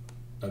leaving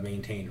a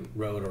maintained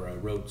road or a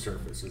road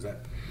surface,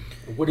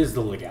 what is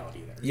the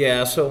legality there?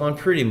 Yeah, so on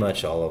pretty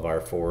much all of our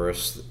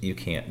forests, you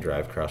can't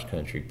drive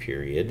cross-country,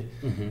 period.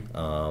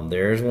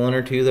 There's 1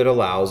 or 2 that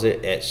allows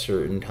it at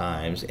certain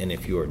times, and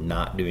if you are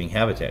not doing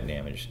habitat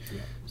damage.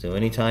 So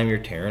anytime you're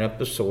tearing up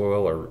the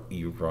soil, or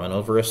you run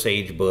over a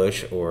sage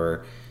bush,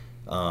 or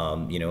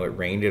it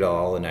rained at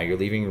all and now you're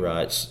leaving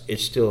ruts,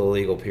 it's still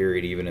illegal,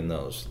 period, even in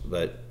those.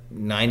 But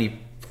 90+%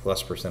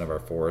 of our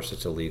forests,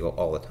 it's illegal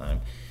all the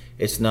time.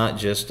 It's not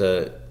just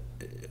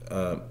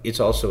it's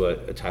also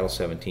a Title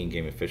 17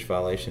 game and fish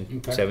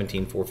violation.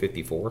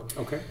 17454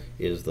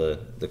 is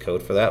the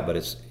code for that,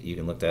 but you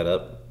can look that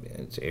up.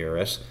 It's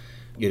ARS.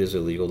 It is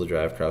illegal to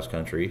drive cross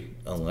country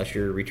unless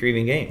you're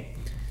retrieving game.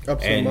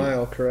 Up to a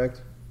mile,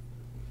 correct?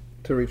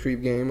 To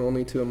retrieve game,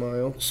 only to a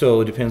mile.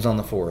 So it depends on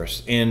the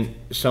forest, and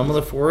some of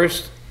the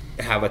forests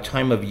have a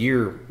time of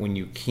year when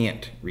you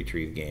can't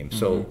retrieve game.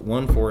 So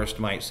one forest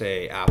might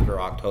say after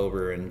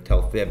October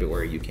until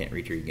February you can't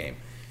retrieve game,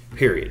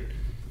 period,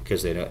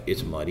 because they know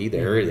it's muddy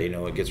there. They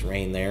know it gets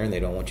rain there, and they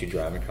don't want you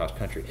driving cross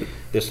country.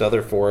 This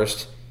other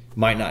forest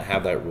might not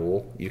have that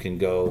rule. You can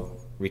go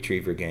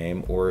retrieve your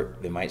game, or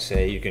they might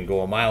say you can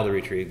go a mile to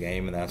retrieve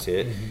game, and that's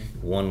it.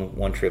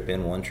 One trip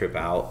in, one trip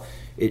out.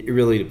 It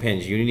really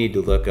depends. You need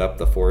to look up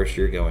the forest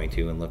you're going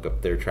to and look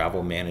up their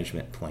travel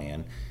management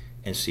plan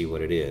and see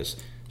what it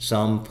is.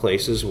 Some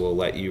places will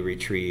let you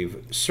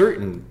retrieve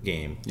certain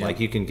game, like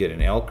you can get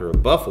an elk or a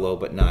buffalo,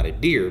 but not a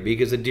deer,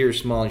 because a deer is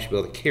small and you should be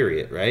able to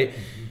carry it, right?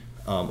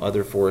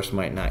 Other forests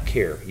might not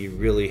care. You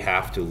really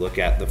have to look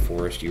at the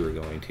forest you are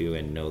going to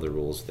and know the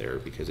rules there,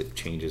 because it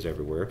changes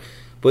everywhere.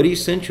 But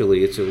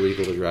essentially, it's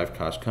illegal to drive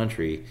cross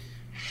country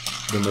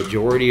the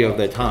majority of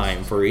the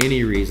time for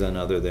any reason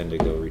other than to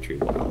go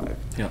retrieve wildlife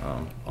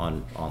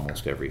on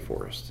almost every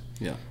forest.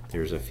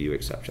 There's a few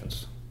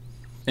exceptions.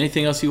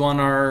 Anything else you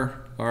want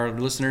our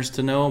listeners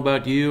to know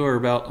about you or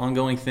about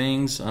ongoing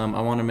things?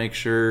 I want to make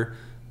sure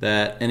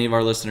that any of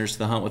our listeners to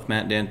the Hunt with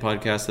Matt and Dan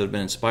podcast that have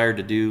been inspired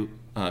to do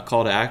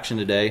call to action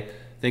today,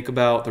 think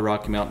about the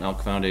Rocky Mountain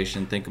Elk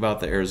Foundation, think about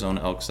the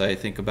Arizona Elk Site,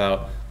 think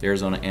about the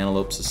Arizona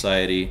Antelope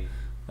Society,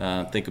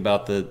 think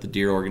about the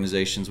deer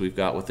organizations we've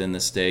got within the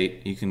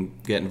state. You can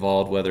get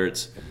involved, whether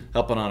it's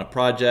helping on a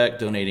project,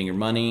 donating your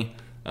money,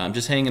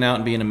 just hanging out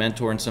and being a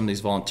mentor in some of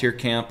these volunteer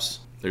camps.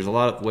 There's a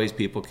lot of ways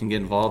people can get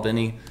involved.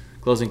 Any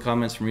closing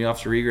comments from you,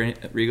 Officer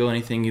Rigo?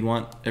 Anything you'd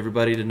want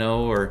everybody to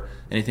know, or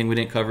anything we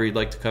didn't cover you'd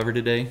like to cover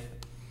today?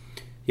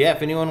 Yeah,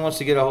 if anyone wants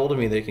to get a hold of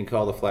me, they can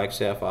call the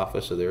Flagstaff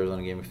office of the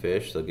Arizona Game and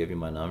Fish. They'll give you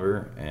my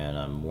number, and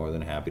I'm more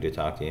than happy to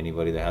talk to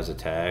anybody that has a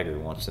tag or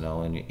wants to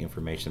know any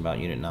information about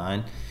Unit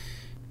 9.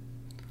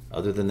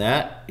 Other than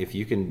that, if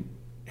you can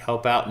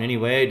help out in any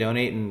way,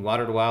 donating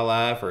water to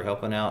wildlife or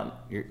helping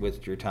out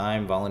with your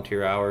time,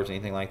 volunteer hours,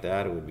 anything like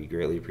that, it would be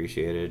greatly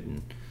appreciated,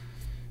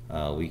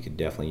 and we could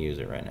definitely use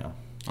it right now.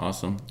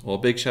 Awesome. Well,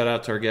 big shout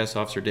out to our guest,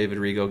 Officer David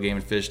Rigo, Game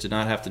and Fish. Did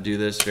not have to do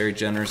this. Very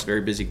generous,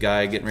 very busy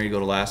guy, getting ready to go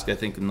to Alaska, I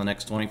think, in the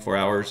next 24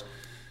 hours.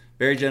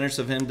 Very generous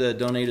of him to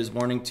donate his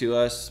morning to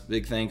us.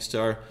 Big thanks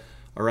to our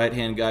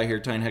right-hand guy here,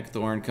 Tyne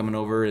Heckthorn, coming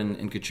over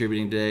and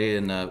contributing today.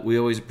 And we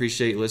always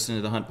appreciate listening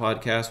to the Hunt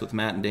Podcast with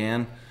Matt and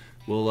Dan.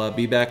 We'll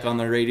be back on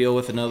the radio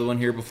with another one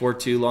here before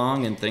too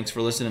long. And thanks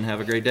for listening.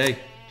 Have a great day.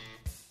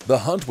 The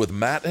Hunt with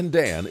Matt and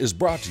Dan is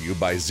brought to you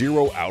by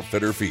Zero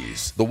Outfitter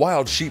Fees, the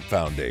Wild Sheep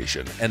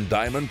Foundation, and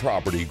Diamond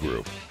Property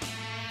Group.